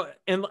 yeah,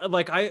 and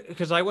like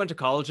because I went to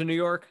college in New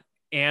York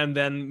and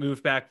then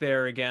moved back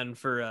there again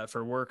for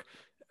work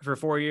for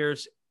 4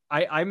 years.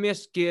 I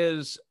missed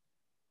Giz.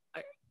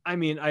 I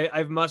mean,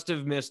 I must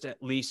have missed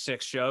at least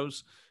 6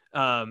 shows.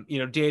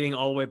 Dating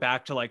all the way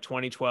back to like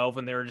 2012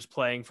 when they were just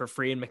playing for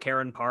free in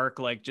McCarran Park,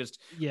 like just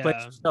play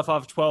Yeah, stuff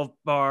off 12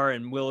 Bar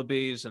and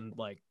Willoughby's and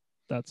like,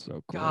 that's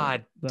so cool.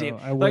 God damn,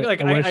 Though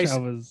like I wish I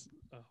was.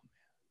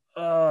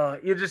 Oh,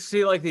 you just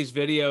see like these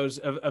videos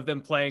of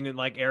them playing and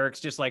like Eric's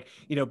just like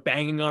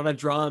banging on a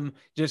drum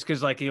just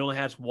because like he only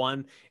has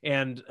one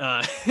and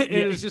yeah,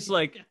 it was just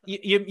like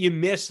you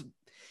miss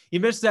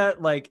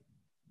that like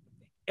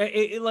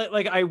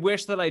like I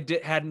wish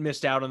that hadn't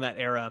missed out on that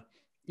era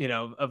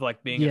of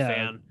like being a yeah,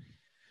 fan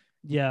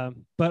yeah.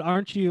 But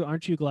aren't you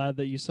glad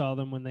that you saw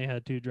them when they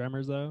had two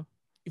drummers though?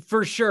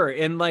 for sure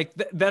and like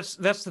that's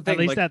the At thing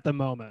least like at the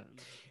moment.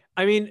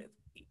 I mean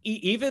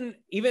even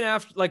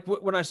after like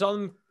when I saw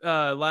them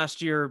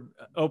last year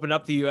open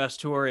up the US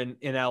tour in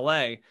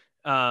LA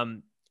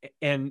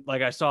and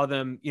like I saw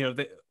them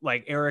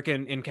like Eric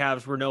and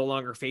Cavs were no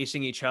longer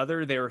facing each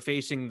other, they were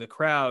facing the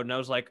crowd, and I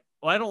was like,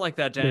 well, I don't like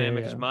that Yeah,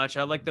 dynamic as yeah. much.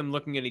 I like them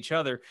looking at each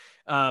other.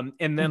 And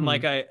then Hmm.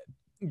 like I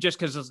just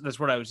because that's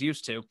what I was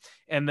used to.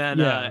 And then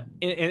Yeah,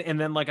 and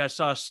then like I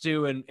saw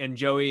Stu and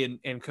Joey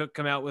and Cook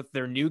come out with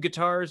their new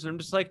guitars, and I'm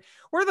just like,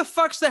 where the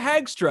fuck's the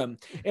Hagstrom?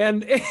 we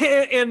And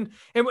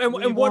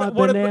want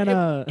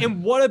banana.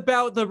 what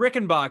about the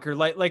Rickenbacker?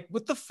 Like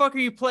what the fuck are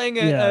you playing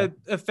Yeah,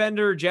 a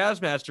Fender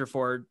Jazzmaster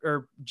for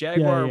or yeah,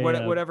 Jaguar or yeah,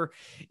 yeah. whatever?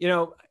 You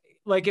know,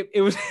 like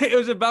it was it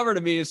was a bummer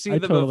to me to see I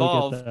them totally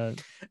get evolve.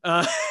 that.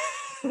 Uh,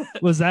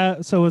 Was that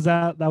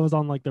was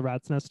on like the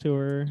Rat's Nest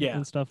tour yeah,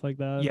 and stuff like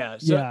that? yeah.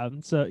 So Yeah.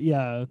 So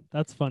yeah,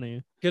 that's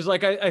funny. because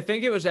like I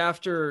think it was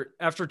after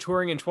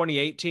touring in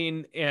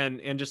 2018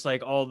 and just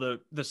like all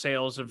the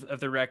sales of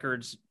the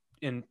records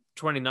in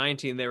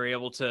 2019, they were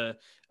able to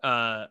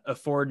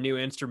afford new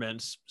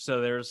instruments.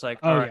 So there's like,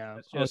 all Oh right, yeah.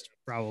 let's Oh, just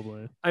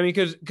probably. I mean,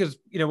 because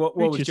what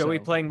Treat was Joey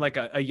yourself. playing like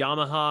a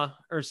Yamaha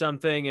or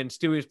something, and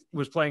Stewie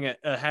was playing a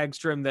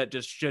Hagstrom that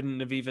just shouldn't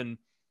have even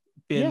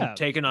been Yeah.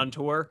 taken on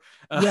tour.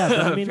 Yeah, but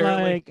I mean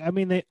Apparently, like I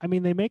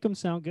mean they make them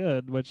sound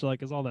good, which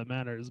like is all that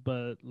matters,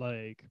 but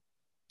like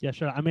yeah,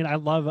 sure. I mean I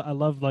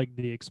love like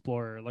the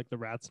Explorer, like the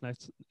Rat's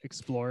Nest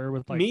Explorer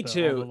with like me the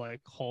all the too.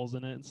 like holes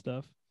in it and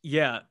stuff.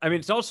 Yeah, I mean,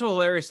 it's also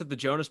hilarious that the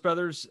Jonas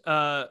Brothers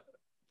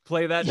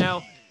play that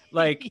now.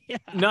 Like, Yeah.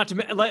 not to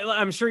like,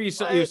 I'm sure you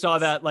What? saw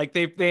that. Like,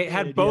 they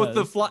had Did, both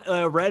the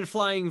yes. red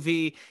Flying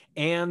V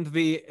and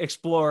the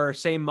Explorer,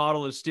 same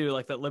model as Stu,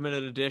 like that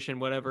limited edition,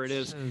 whatever it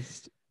It's is.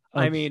 just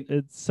I mean,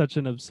 it's such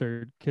an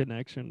absurd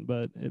connection,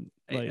 but it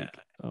I, like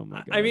oh my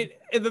I god. mean,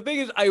 and the thing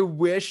is, I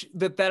wish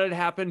that had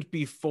happened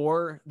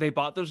before they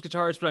bought those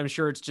guitars, but I'm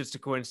sure it's just a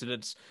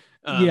coincidence.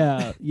 Um,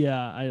 Yeah,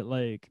 yeah, I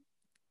like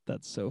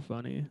that's so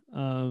funny.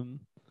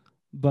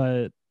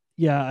 but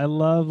yeah, I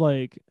love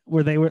like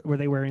were they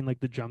wearing like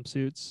the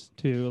jumpsuits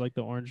too, like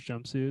the orange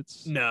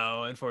jumpsuits?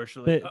 No,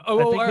 unfortunately. They I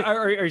think that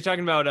Are you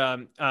talking about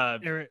Eric,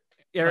 like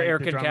the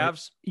Eric and drummer.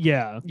 Cavs?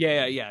 Yeah.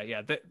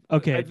 Yeah.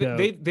 Okay, dope.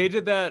 They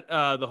did that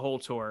the whole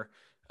tour.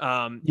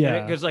 And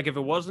Yeah. because like if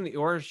it wasn't the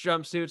orange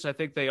jumpsuits, I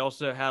think they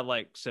also had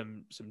like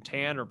some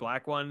tan or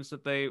black ones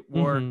that they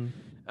wore. Hmm.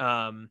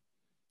 Um,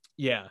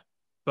 yeah,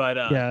 but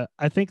Yeah,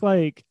 I think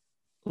like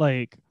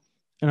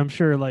and I'm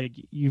sure like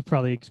you've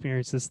probably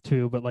experienced this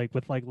too, but like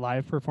with like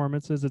live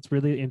performances, it's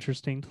really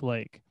interesting to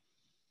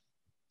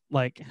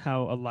like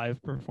how a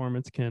live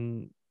performance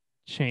can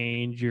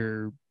change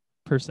your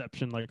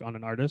perception like on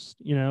an artist,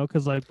 you know?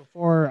 Because like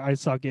before I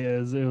saw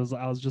Giz, I was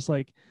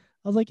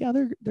like, yeah,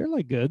 they're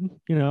like good,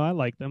 you know, I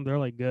like them, they're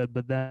like good,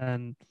 but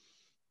then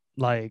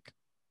like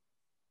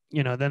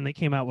then they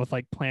came out with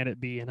like Planet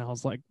B, and I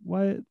was like,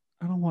 what?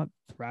 I don't want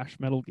thrash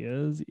metal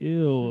Giz.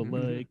 Ew,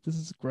 like this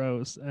is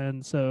gross.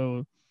 And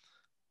so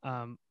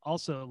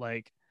also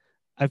like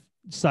I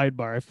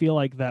sidebar, I feel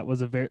like that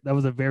was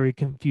a very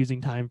confusing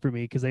time for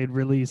me because they had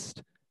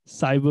released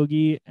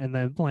Boogie and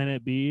then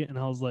Planet B, and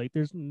I was like,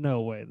 there's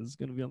no way this is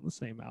gonna be on the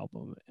same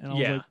album. And I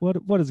was yeah.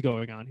 like, what is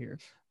going on here?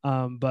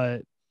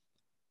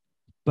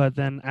 But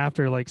then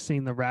after like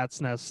seeing the Rat's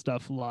Nest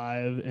stuff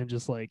live and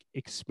just like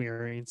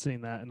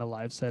experiencing that in a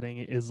live setting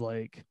is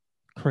like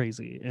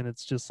crazy, and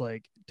it's just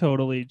like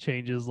totally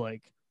changes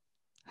like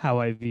how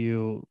I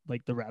view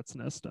like the Rat's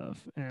Nest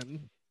stuff,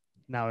 and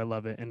now I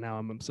love it, and now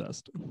I'm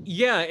obsessed.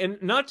 Yeah,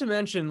 and not to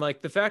mention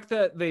like the fact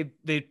that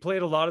they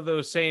played a lot of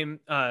those same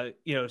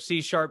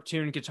C sharp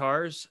tuned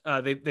guitars.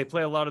 They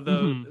play a lot of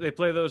those. Mm-hmm. They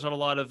play those on a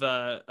lot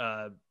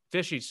of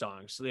Fishy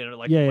songs. Yeah, yeah,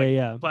 Like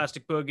yeah,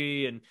 Plastic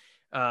Boogie and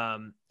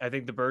I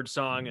think the Bird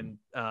Song and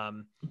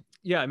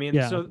yeah. I mean,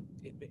 yeah, so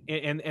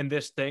and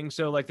this thing.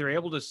 So like they're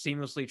able to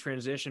seamlessly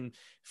transition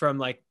from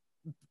like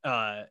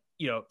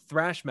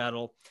thrash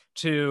metal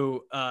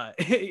to yeah,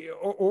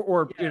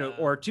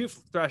 or to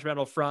thrash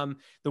metal from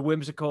the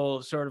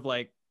whimsical sort of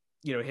like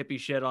hippie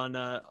shit on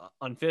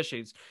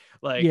Fishies.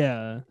 Like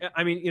yeah.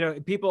 I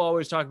mean, people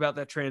always talk about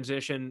that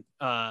transition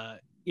that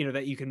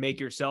you can make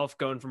yourself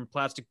going from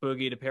Plastic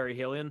Boogie to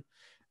Perihelion.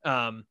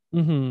 um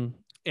Mm-hmm.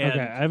 Okay,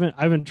 and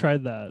I haven't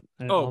tried that.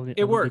 oh, it I'll need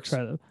to works.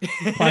 try that.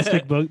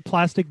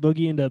 Plastic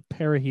Boogie into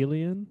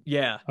Perihelion.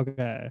 Yeah.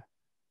 Okay,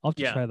 I'll have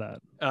to Yeah. try that.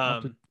 I'll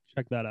have to um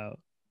check that out.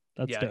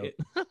 That's yeah,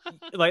 dope.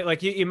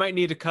 like you might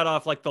need to cut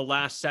off like the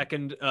last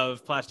second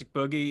of Plastic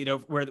Boogie,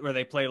 where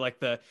they play like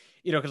the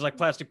because like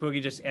Plastic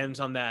Boogie just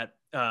ends on that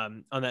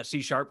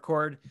C sharp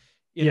chord,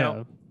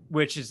 Yeah,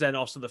 which is then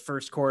also the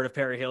first chord of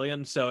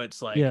Perihelion. So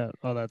it's like yeah.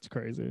 Oh, that's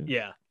crazy.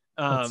 yeah.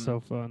 That's um so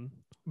fun.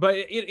 but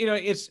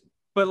it's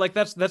but like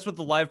that's what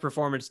the live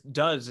performance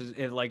does, is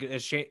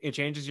it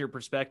changes your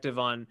perspective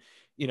on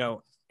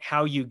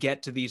how you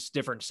get to these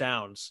different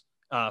sounds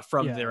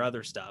from Yeah, their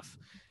other stuff.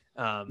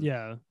 um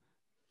yeah.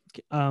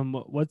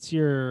 What's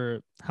your?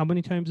 How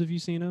many times have you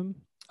seen him?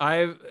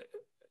 I've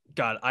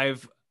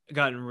I've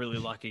gotten really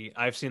lucky.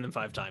 I've seen them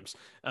 5 times.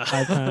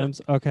 5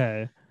 times.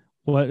 Okay.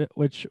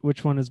 Which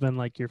one has been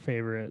like your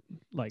favorite,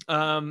 like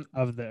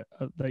that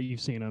you've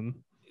seen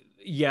him?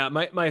 Yeah,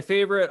 my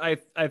favorite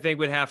I think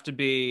would have to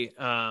be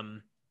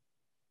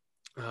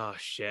oh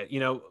shit.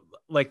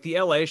 Like the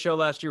LA show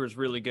last year was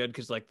really good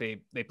because like they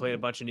played a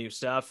bunch of new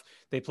stuff.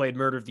 They played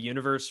Murder of the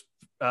Universe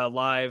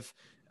live.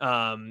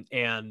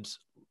 And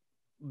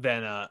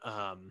then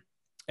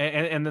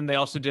and then they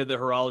also did the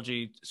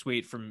Horology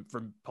suite from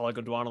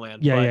Polygon Dwanaland.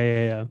 Yeah, But yeah,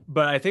 yeah, yeah.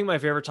 but I think my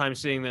favorite time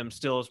seeing them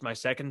still is my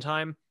second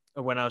time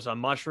when I was on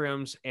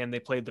mushrooms and they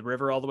played the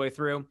river all the way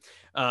through.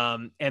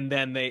 And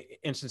then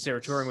since they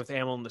were touring with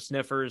Amyl and the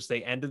Sniffers,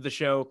 they ended the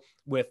show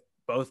with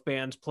both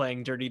bands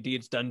playing Dirty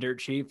Deeds Done Dirt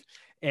Cheap.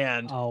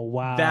 And Oh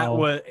that wow.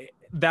 was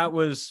that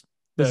was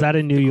Was that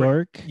in New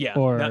York yeah,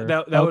 or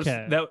that was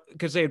okay? that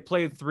because they had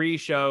played 3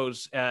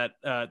 shows at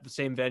the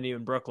same venue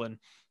in Brooklyn,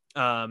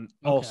 all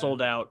Okay.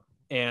 sold out,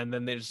 and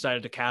then they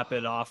decided to cap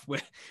it off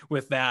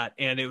with that,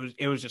 and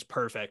it was just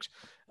perfect.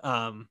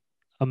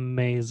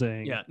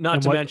 Amazing. Yeah,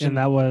 not to And mention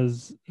that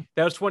was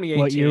that was what year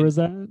 2018. was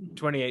that?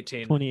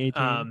 2018.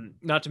 2018.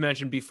 Not to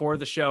mention before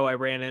the show, I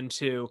ran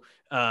into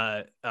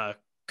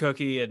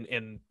Cookie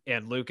and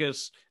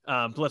Lucas,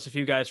 plus a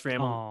few guys from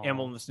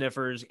Amyl Oh, and the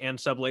Sniffers and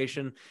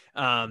Sublation.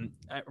 I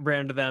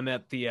ran into them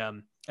at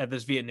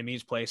this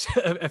Vietnamese place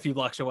a few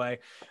blocks away.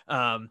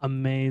 Yeah,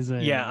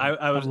 amazing. I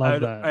I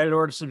love that. had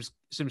ordered some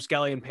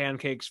scallion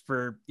pancakes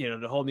for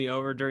to hold me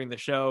over during the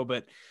show,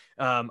 but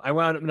I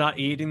wound up not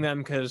eating them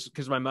because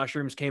my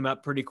mushrooms came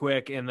up pretty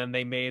quick, and then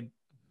they made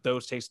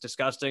those taste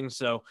disgusting,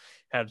 so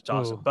had to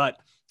toss them. Ooh, But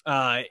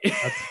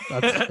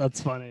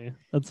that's funny.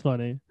 That's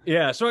funny.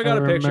 yeah, so I I got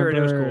a picture and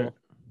it was remember cool.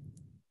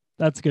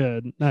 that's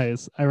good.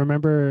 Nice. I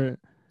remember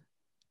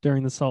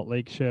during the Salt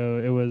Lake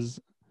show, it was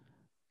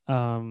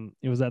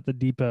at the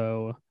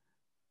depot,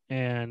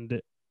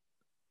 and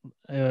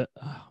oh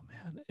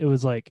man, it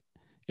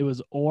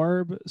was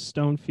Orb,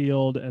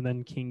 Stonefield, and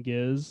then King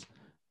Giz,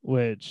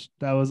 which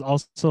that was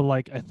also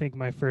like I think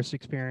my first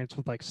experience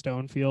with like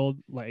Stonefield.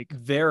 Like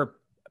They're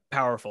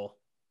powerful.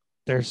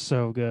 They're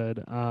so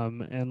good.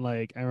 And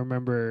like I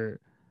remember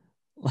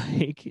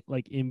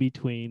like in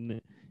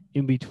between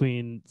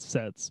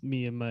sets,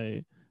 me and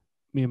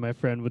my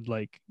friend would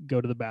like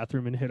go to the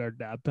bathroom and hit our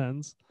dab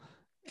pens.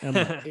 And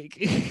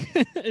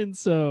like and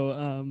so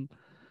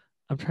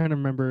I'm trying to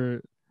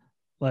remember,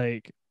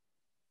 like,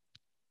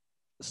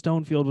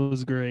 Stonefield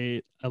was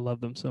great. I love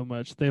them so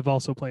much. They've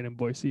also played in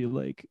Boise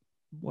like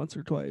once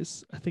or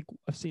twice. I think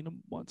I've seen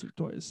them once or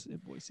twice in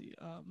Boise.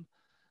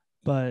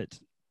 But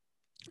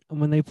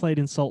when they played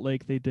in Salt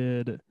Lake, they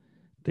did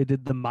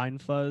the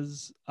Mind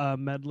Fuzz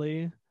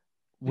medley,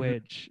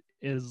 which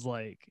is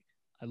like,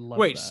 I love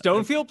Wait, that.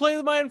 Stonefield played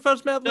the Mayan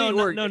Fuzz medley?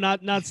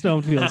 Not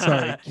Stonefield.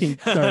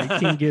 Sorry,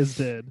 King Giz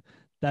did.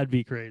 That'd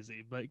be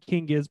crazy. But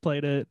King Giz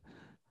played it,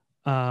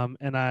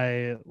 and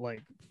I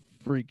like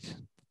freaked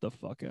the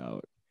fuck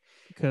out,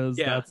 because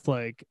Yeah.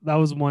 that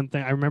was one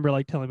thing I remember,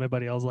 like telling my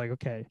buddy. I was like,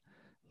 okay,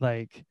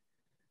 like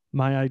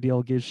my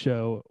ideal Giz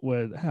show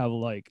would have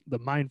like the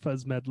Mind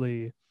Fuzz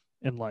medley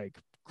and like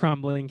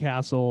Crumbling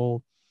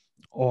Castle,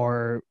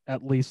 or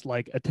at least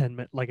like a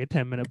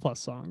 10-minute plus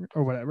song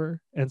or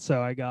whatever. And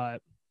so I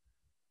got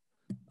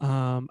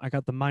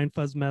the Mind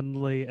Fuzz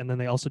medley, and then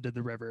they also did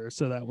the River.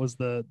 So that was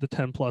the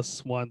 10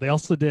 plus one. They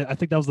also did, I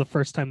think that was the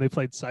first time they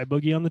played Cy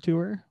Boogie on the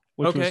tour,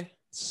 which was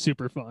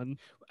super fun.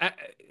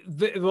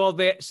 They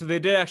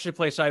did actually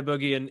play Cy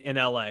Boogie in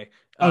LA.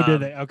 Oh,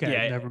 did they? Okay,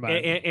 yeah, never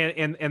mind.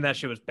 And that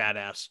shit was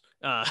badass.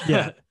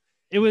 Yeah,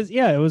 it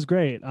was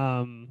great.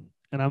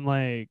 And I'm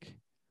like,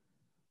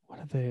 what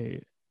are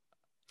they?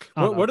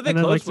 What did they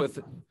close with?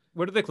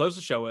 What did they close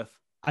the show with?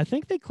 I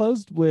think they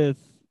closed with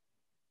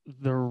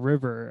the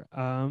River.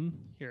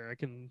 Here I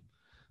can.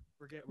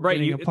 We're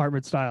getting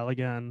apartment style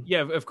again.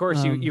 Yeah, of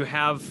course. You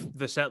have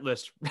the set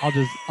list.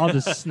 I'll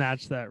just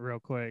snatch that real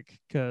quick,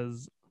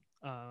 because.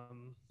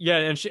 Yeah,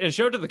 and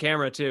show it to the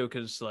camera too,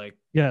 because like.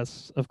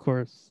 Yes, of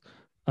course.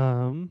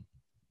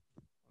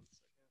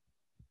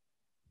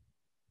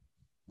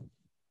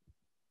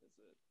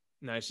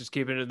 Nice, just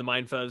keeping it in the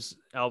Mind Fuzz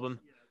album.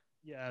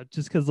 Yeah,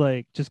 just because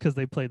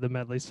they played the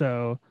medley.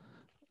 So,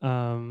 I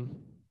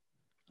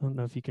don't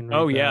know if you can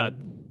read that.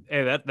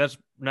 Hey, that's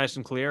nice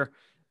and clear.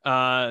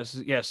 Yeah,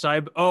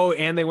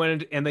 and they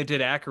went and they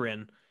did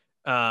Akron.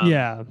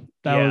 That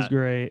was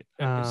great.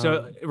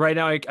 So right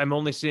now I'm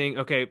only seeing,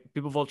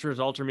 People Vultures,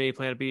 Alter Me,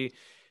 Planet B.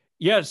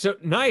 Yeah, so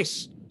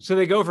nice. So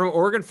they go from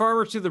Oregon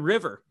Farmer to the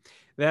River.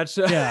 That's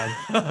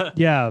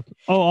yeah.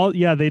 Oh,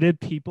 they did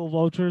People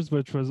Vultures,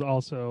 which was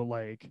also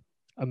like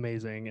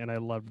amazing, and I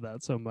loved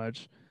that so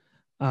much.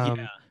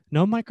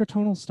 No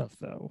microtonal stuff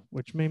though,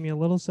 which made me a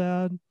little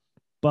sad.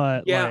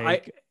 But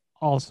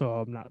also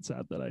I'm not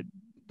sad that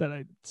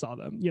I saw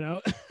them,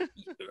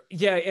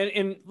 Yeah,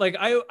 and like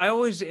I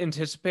always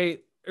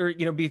anticipate, or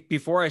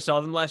before I saw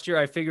them last year,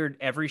 I figured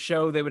every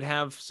show they would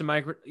have some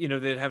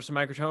they'd have some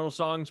microtonal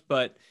songs,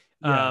 but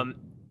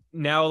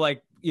now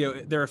like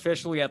they're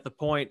officially at the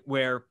point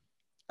where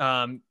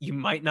you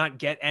might not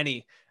get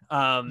any.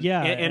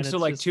 And so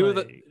like two of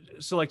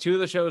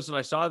the shows that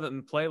I saw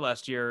them play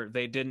last year,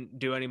 they didn't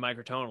do any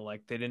microtonal.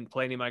 Like they didn't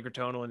play any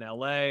microtonal in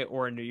LA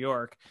or in New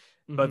York,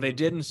 but they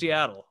did in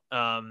Seattle.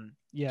 So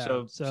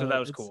that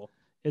was cool.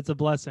 It's a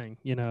blessing,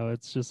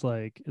 it's just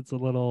like, it's a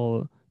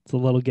little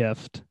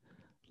gift.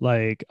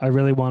 Like I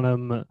really want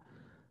them,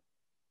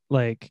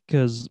 like,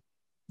 because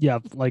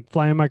like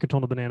Flying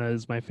Microtonal Banana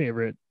is my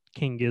favorite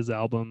King Giz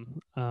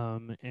album.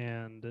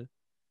 And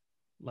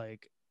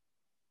like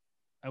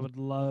I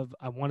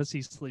want to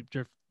see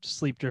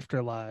Sleep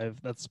Drifter live.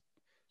 That's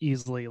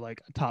easily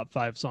like a top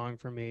 5 song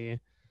for me.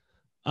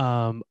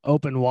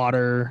 Open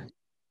Water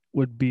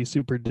would be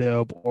super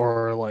dope,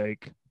 or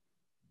like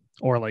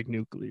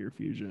Nuclear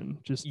Fusion.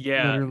 Just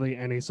literally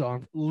any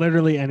song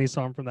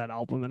from that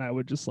album, and I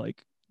would just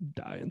like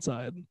die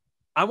inside.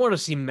 I want to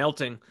see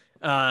Melting,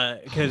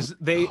 because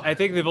I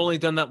think they've only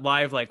done that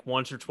live like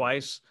once or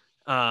twice.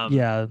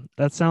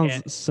 That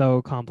sounds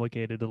so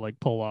complicated to like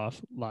pull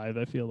off live.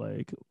 I feel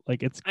like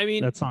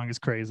that song is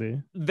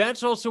crazy.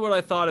 That's also what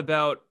I thought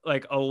about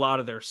like a lot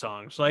of their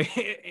songs. Like,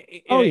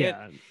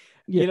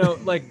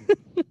 like,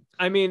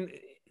 I mean,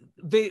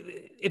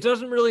 it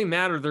doesn't really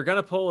matter. They're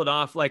gonna pull it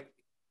off. Like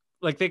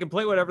they can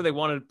play whatever they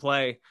wanted to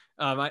play.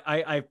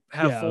 I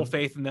have full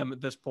faith in them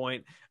at this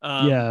point.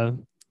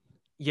 And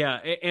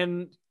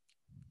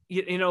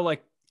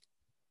like,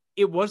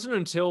 it wasn't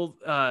until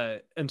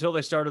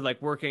they started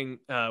like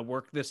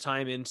work this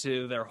time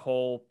into their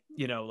whole,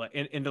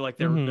 into like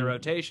their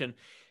rotation,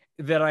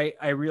 that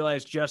I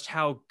realized just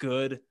how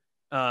good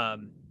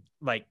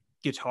like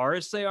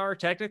guitarists they are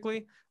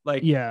technically.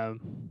 Like, I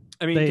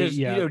mean, because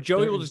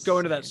Joey will just go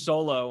into that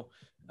solo,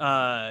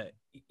 and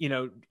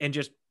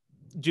just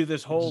do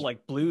this whole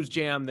like blues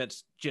jam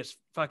that's just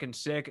fucking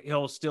sick.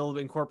 He'll still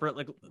incorporate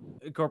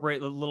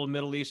the little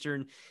Middle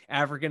Eastern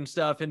African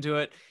stuff into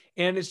it,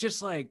 and it's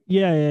just like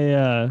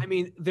I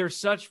mean, they're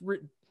such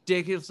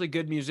ridiculously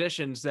good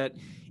musicians that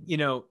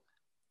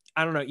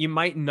I don't know, you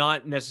might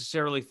not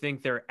necessarily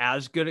think they're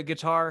as good at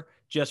guitar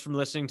just from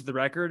listening to the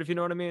record, if you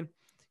know what I mean.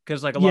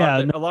 because like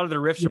Yeah, a lot of the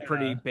riffs are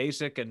pretty yeah.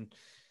 basic, and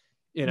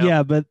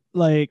Yeah, but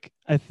like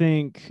I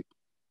think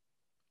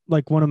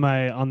like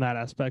on that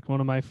aspect, one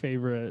of my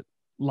favorite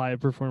live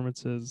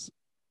performances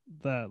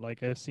that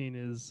like I've seen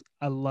is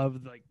I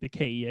love like the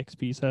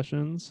KEXP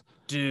sessions.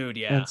 dude,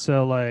 yeah. And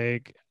so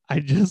like I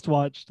just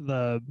watched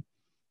the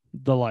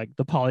like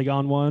the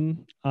Polygon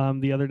one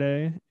the other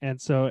day. And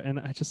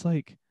I just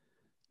like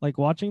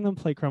watching them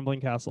play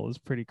Crumbling Castle is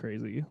pretty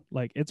crazy.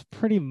 Like it's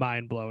pretty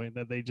mind blowing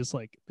that they just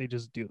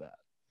do that.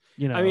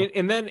 You I know? mean,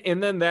 and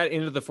then that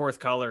into the fourth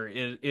color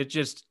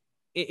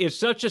it's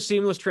such a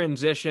seamless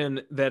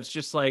transition that's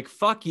just like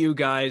fuck you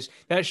guys,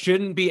 that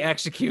shouldn't be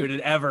executed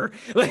ever.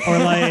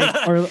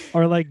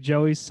 Or like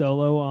Joey's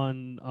solo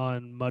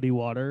on Muddy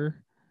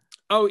Water.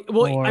 Oh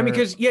well, I mean, Or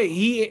because yeah,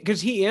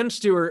 he and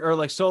Stu are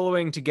like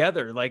soloing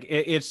together. Like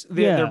it's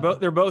yeah.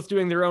 they're both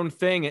doing their own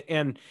thing,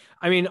 and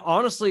I mean,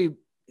 honestly,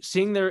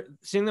 seeing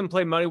them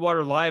play Muddy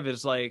Water live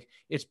is like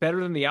it's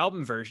better than the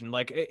album version.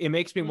 Like it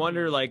makes me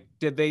wonder, Mhm. like,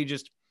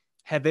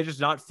 had they just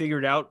not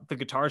figured out the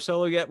guitar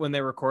solo yet when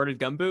they recorded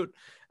Gumboot?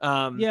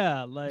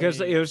 Yeah, Because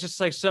it like was just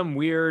like some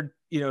weird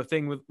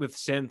thing with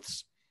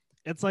synths.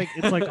 it's like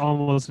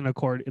almost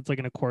it's like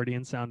an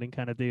accordion sounding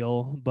kind of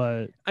deal.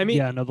 But I mean,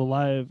 yeah, no, the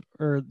live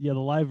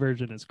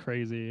version is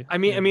crazy. I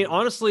mean, And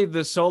honestly,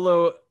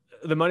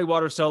 the Muddy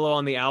Water solo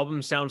on the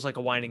album sounds like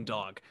a whining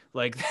dog.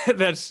 Like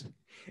that's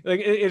like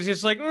it's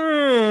just like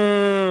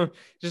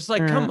just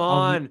like come I'll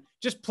on,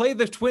 just play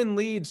the twin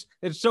leads.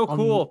 It's so I'll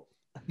cool.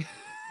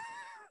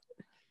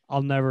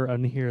 I'll never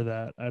unhear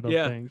that. I don't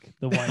Yeah, think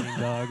the whining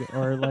dog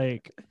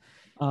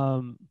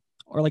um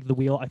or like the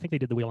wheel. I think they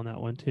did the wheel on that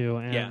one too.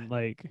 yeah, And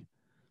like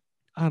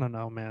I don't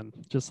know, man.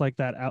 Just like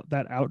that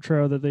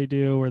outro that they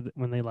do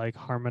when they like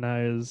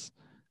harmonize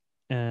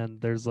and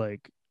there's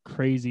like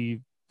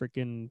crazy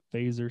freaking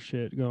phaser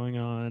shit going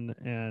on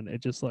and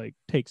it just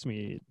takes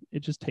me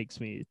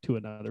to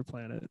another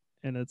planet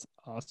and it's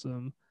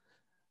awesome.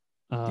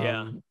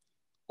 yeah. Um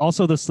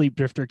Also the Sleep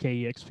Drifter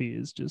KEXP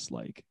is just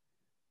like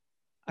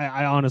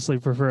I honestly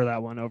prefer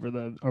that one over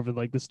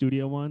like the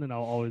studio one, and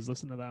I'll always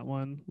listen to that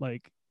one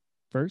like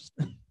first.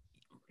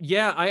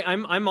 Yeah,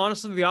 I'm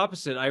honestly the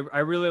opposite. I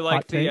really like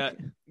Hot the take.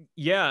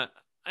 yeah.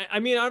 I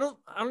mean I don't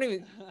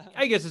even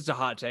I guess it's a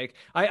hot take.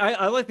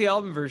 I like the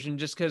album version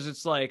just because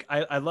it's like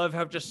I love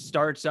how it just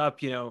starts up,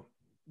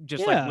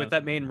 just like Yeah, with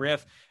that main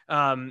riff.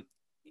 Um,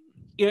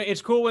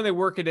 it's cool when they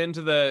work it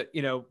into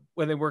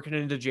when they work it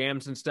into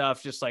jams and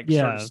stuff, just like sort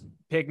yeah, of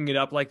picking it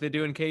up like they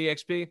do in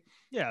KEXP.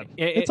 yeah.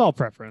 It's It, all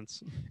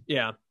preference.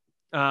 yeah.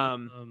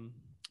 Um, Um,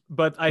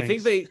 but I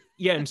think thanks.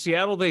 in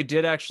Seattle they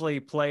did actually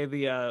play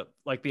the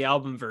like the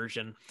album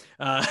version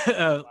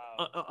Wow.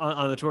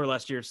 on the tour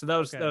last year, so that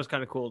Okay. was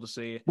kind of cool to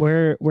see.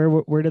 Where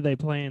do they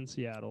play in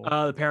Seattle?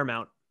 The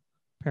Paramount,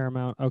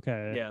 Paramount.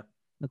 Okay, yeah,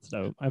 that's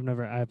dope. I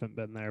haven't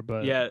been there,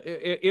 but yeah,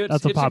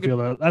 it's a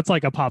good, that's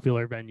like a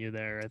popular venue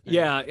there, I think.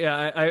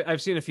 yeah.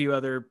 I've seen a few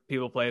other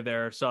people play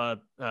there. Saw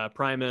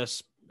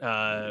Primus,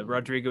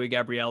 Rodrigo y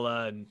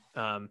Gabriela,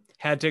 and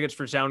had tickets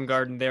for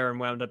Soundgarden there and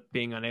wound up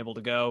being unable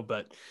to go,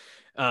 but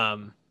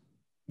um,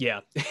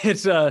 yeah,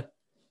 it's Yeah.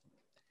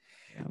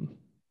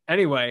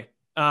 anyway,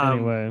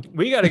 Anyway,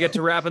 we got to get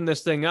to wrapping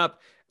this thing up.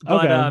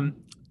 But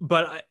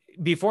okay.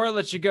 before I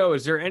let you go,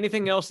 is there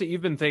anything else that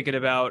you've been thinking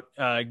about,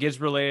 Giz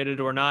related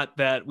or not,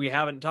 that we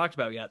haven't talked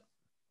about yet?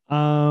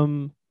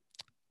 Um,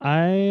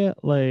 I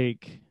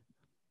like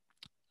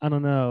I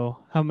don't know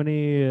how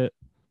many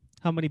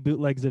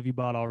bootlegs have you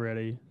bought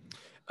already?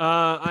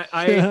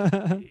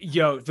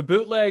 Yo, the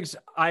bootlegs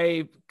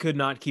I could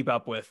not keep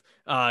up with,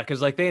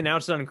 because like they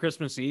announced it on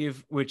Christmas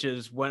Eve, which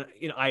is when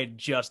I had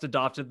just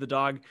adopted the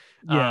dog.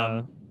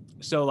 Yeah,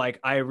 So like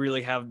I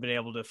really haven't been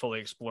able to fully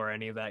explore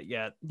any of that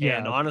yet. And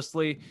yeah.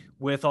 honestly,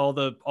 with all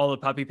the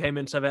puppy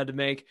payments I've had to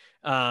make,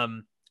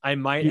 I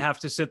might You have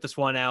to sit this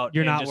one out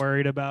you're and not just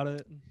worried about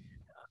it?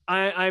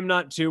 I'm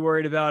not too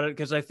worried about it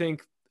because I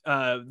think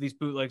these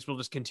bootlegs will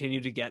just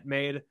continue to get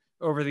made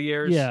over the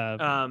years.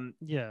 Yeah,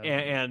 yeah,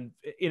 And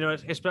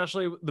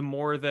especially the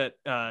more that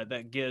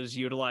that Giz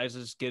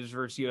utilizes Giz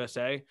versus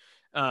USA,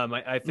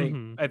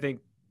 mm-hmm. I think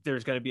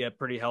there's going to be a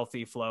pretty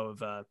healthy flow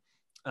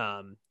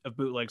of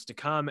bootlegs to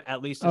come.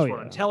 At least Oh is what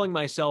I'm yeah, telling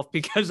myself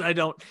because I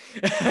don't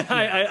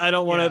yeah, I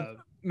don't want to yeah.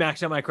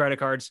 max out my credit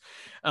cards.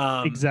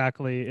 Um,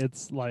 Exactly.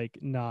 It's like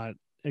not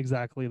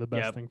exactly the yeah,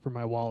 best thing for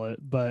my wallet,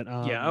 but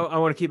yeah, I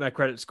want to keep my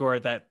credit score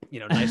at that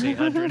nice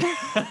 800.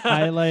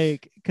 I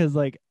like because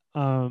like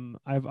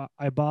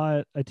I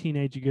bought a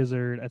Teenage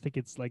Gizzard. I think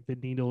it's like the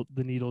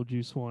needle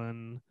juice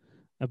one.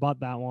 I bought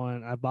that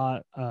one. I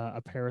bought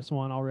a Paris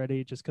one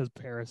already just because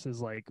Paris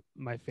is like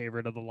my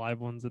favorite of the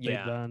live ones that they've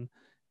Yeah, done.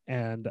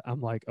 And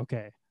I'm like,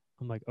 okay,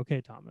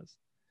 Thomas,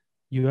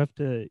 you have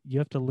to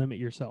limit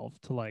yourself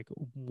to like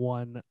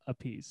one a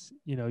piece.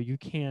 You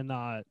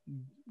cannot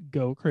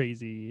go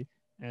crazy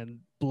and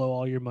blow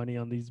all your money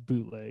on these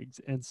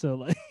bootlegs. And so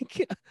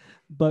like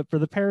but for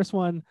the Paris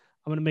one,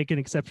 I'm gonna make an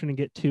exception and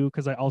get two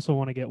because I also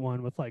want to get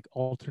one with like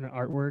alternate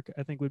artwork.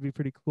 I think would be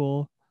pretty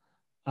cool.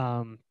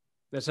 Um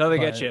That's how they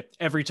get But you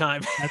every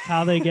time. that's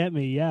how they get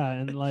me. Yeah.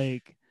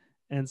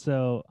 And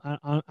so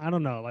I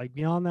don't know, like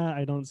beyond that,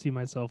 I don't see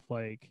myself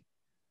like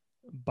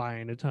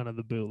buying a ton of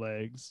the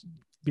bootlegs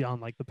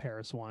beyond like the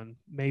Paris one,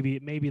 maybe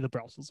the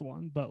Brussels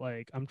one, but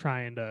like I'm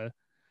trying to,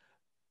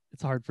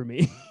 it's hard for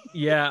me.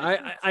 Yeah,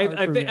 It's hard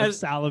I for think me. I'm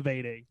as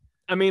salivating.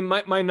 I mean,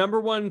 my number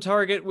one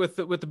target with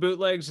the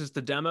bootlegs is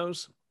the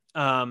demos.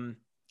 Um,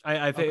 Okay.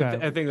 I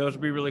think those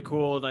would be really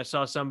cool. And I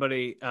saw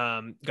somebody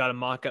got a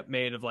mock up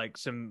made of like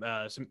some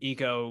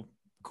eco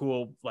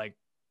cool like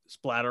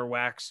splatter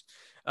wax,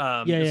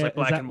 Yeah, just yeah. like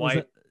black and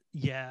white.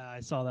 Yeah, I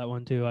saw that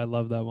one too. I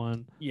love that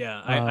one. Yeah,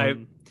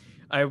 Um,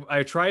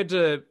 I tried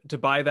to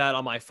buy that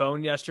on my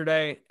phone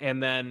yesterday,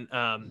 and then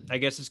I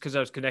guess it's because I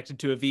was connected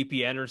to a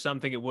VPN or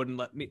something. It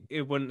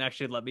wouldn't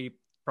actually let me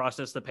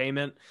process the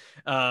payment.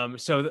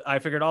 So I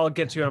figured I'll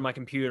get to it on my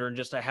computer, and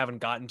just I haven't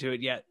gotten to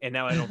it yet, and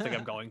now I don't think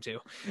I'm going to.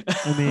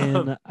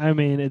 I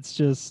mean, it's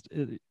just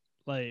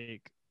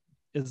like,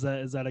 is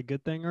that a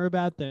good thing or a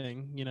bad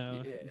thing? You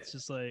know, it's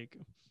just like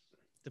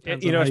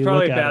depends you on know, how it's you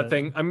probably look a at bad it.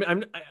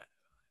 thing.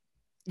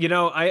 You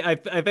know, I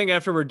think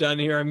after we're done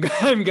here,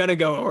 I'm gonna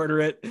go order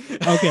it.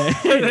 Okay.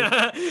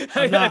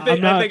 I'm not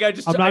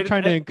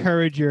trying to I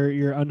encourage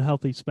your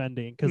unhealthy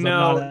spending because I'm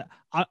not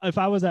no, if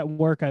I was at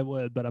work I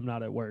would, but I'm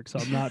not at work, so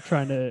I'm not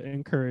trying to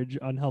encourage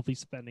unhealthy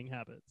spending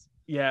habits.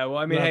 yeah. Well,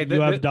 I mean, hey,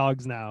 You have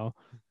dogs now.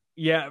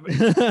 yeah,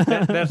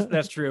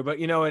 that's true. But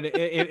you know,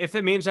 if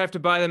it means I have to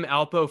buy them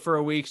Alpo for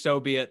a week, so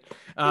be it.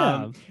 Yeah.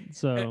 Um,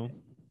 So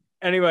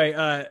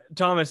anyway,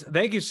 Thomas,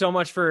 thank you so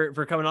much for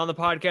coming on the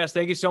podcast.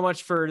 Thank you so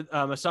much for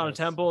Asana yes.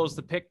 Temples,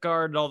 the pick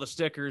guard, and all the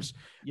stickers.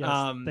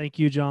 Yes, thank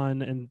you,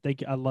 John, and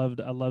thank you.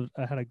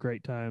 I had a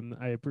great time.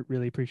 I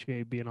really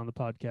appreciate being on the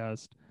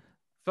podcast.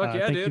 Fuck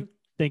yeah, dude.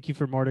 Thank you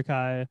for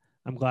Mordecai.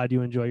 I'm glad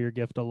you enjoy your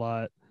gift a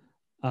lot.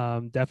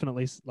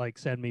 Definitely like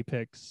send me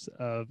pics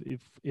of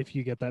if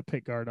you get that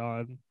pick guard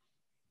on,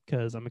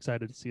 because I'm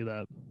excited to see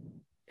that.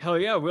 Hell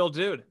yeah, will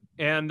dude.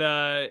 And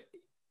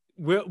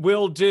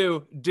will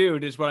do,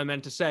 dude is what I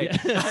meant to say.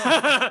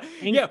 Yeah,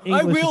 yeah,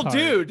 I will,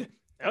 dude.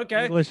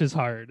 Okay. English is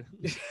hard.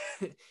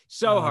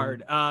 So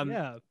hard.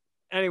 Yeah.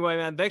 Anyway,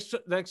 man, thanks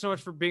so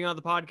much for being on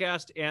the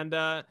podcast,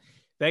 and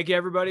thank you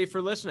everybody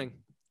for listening.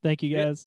 Thank you guys.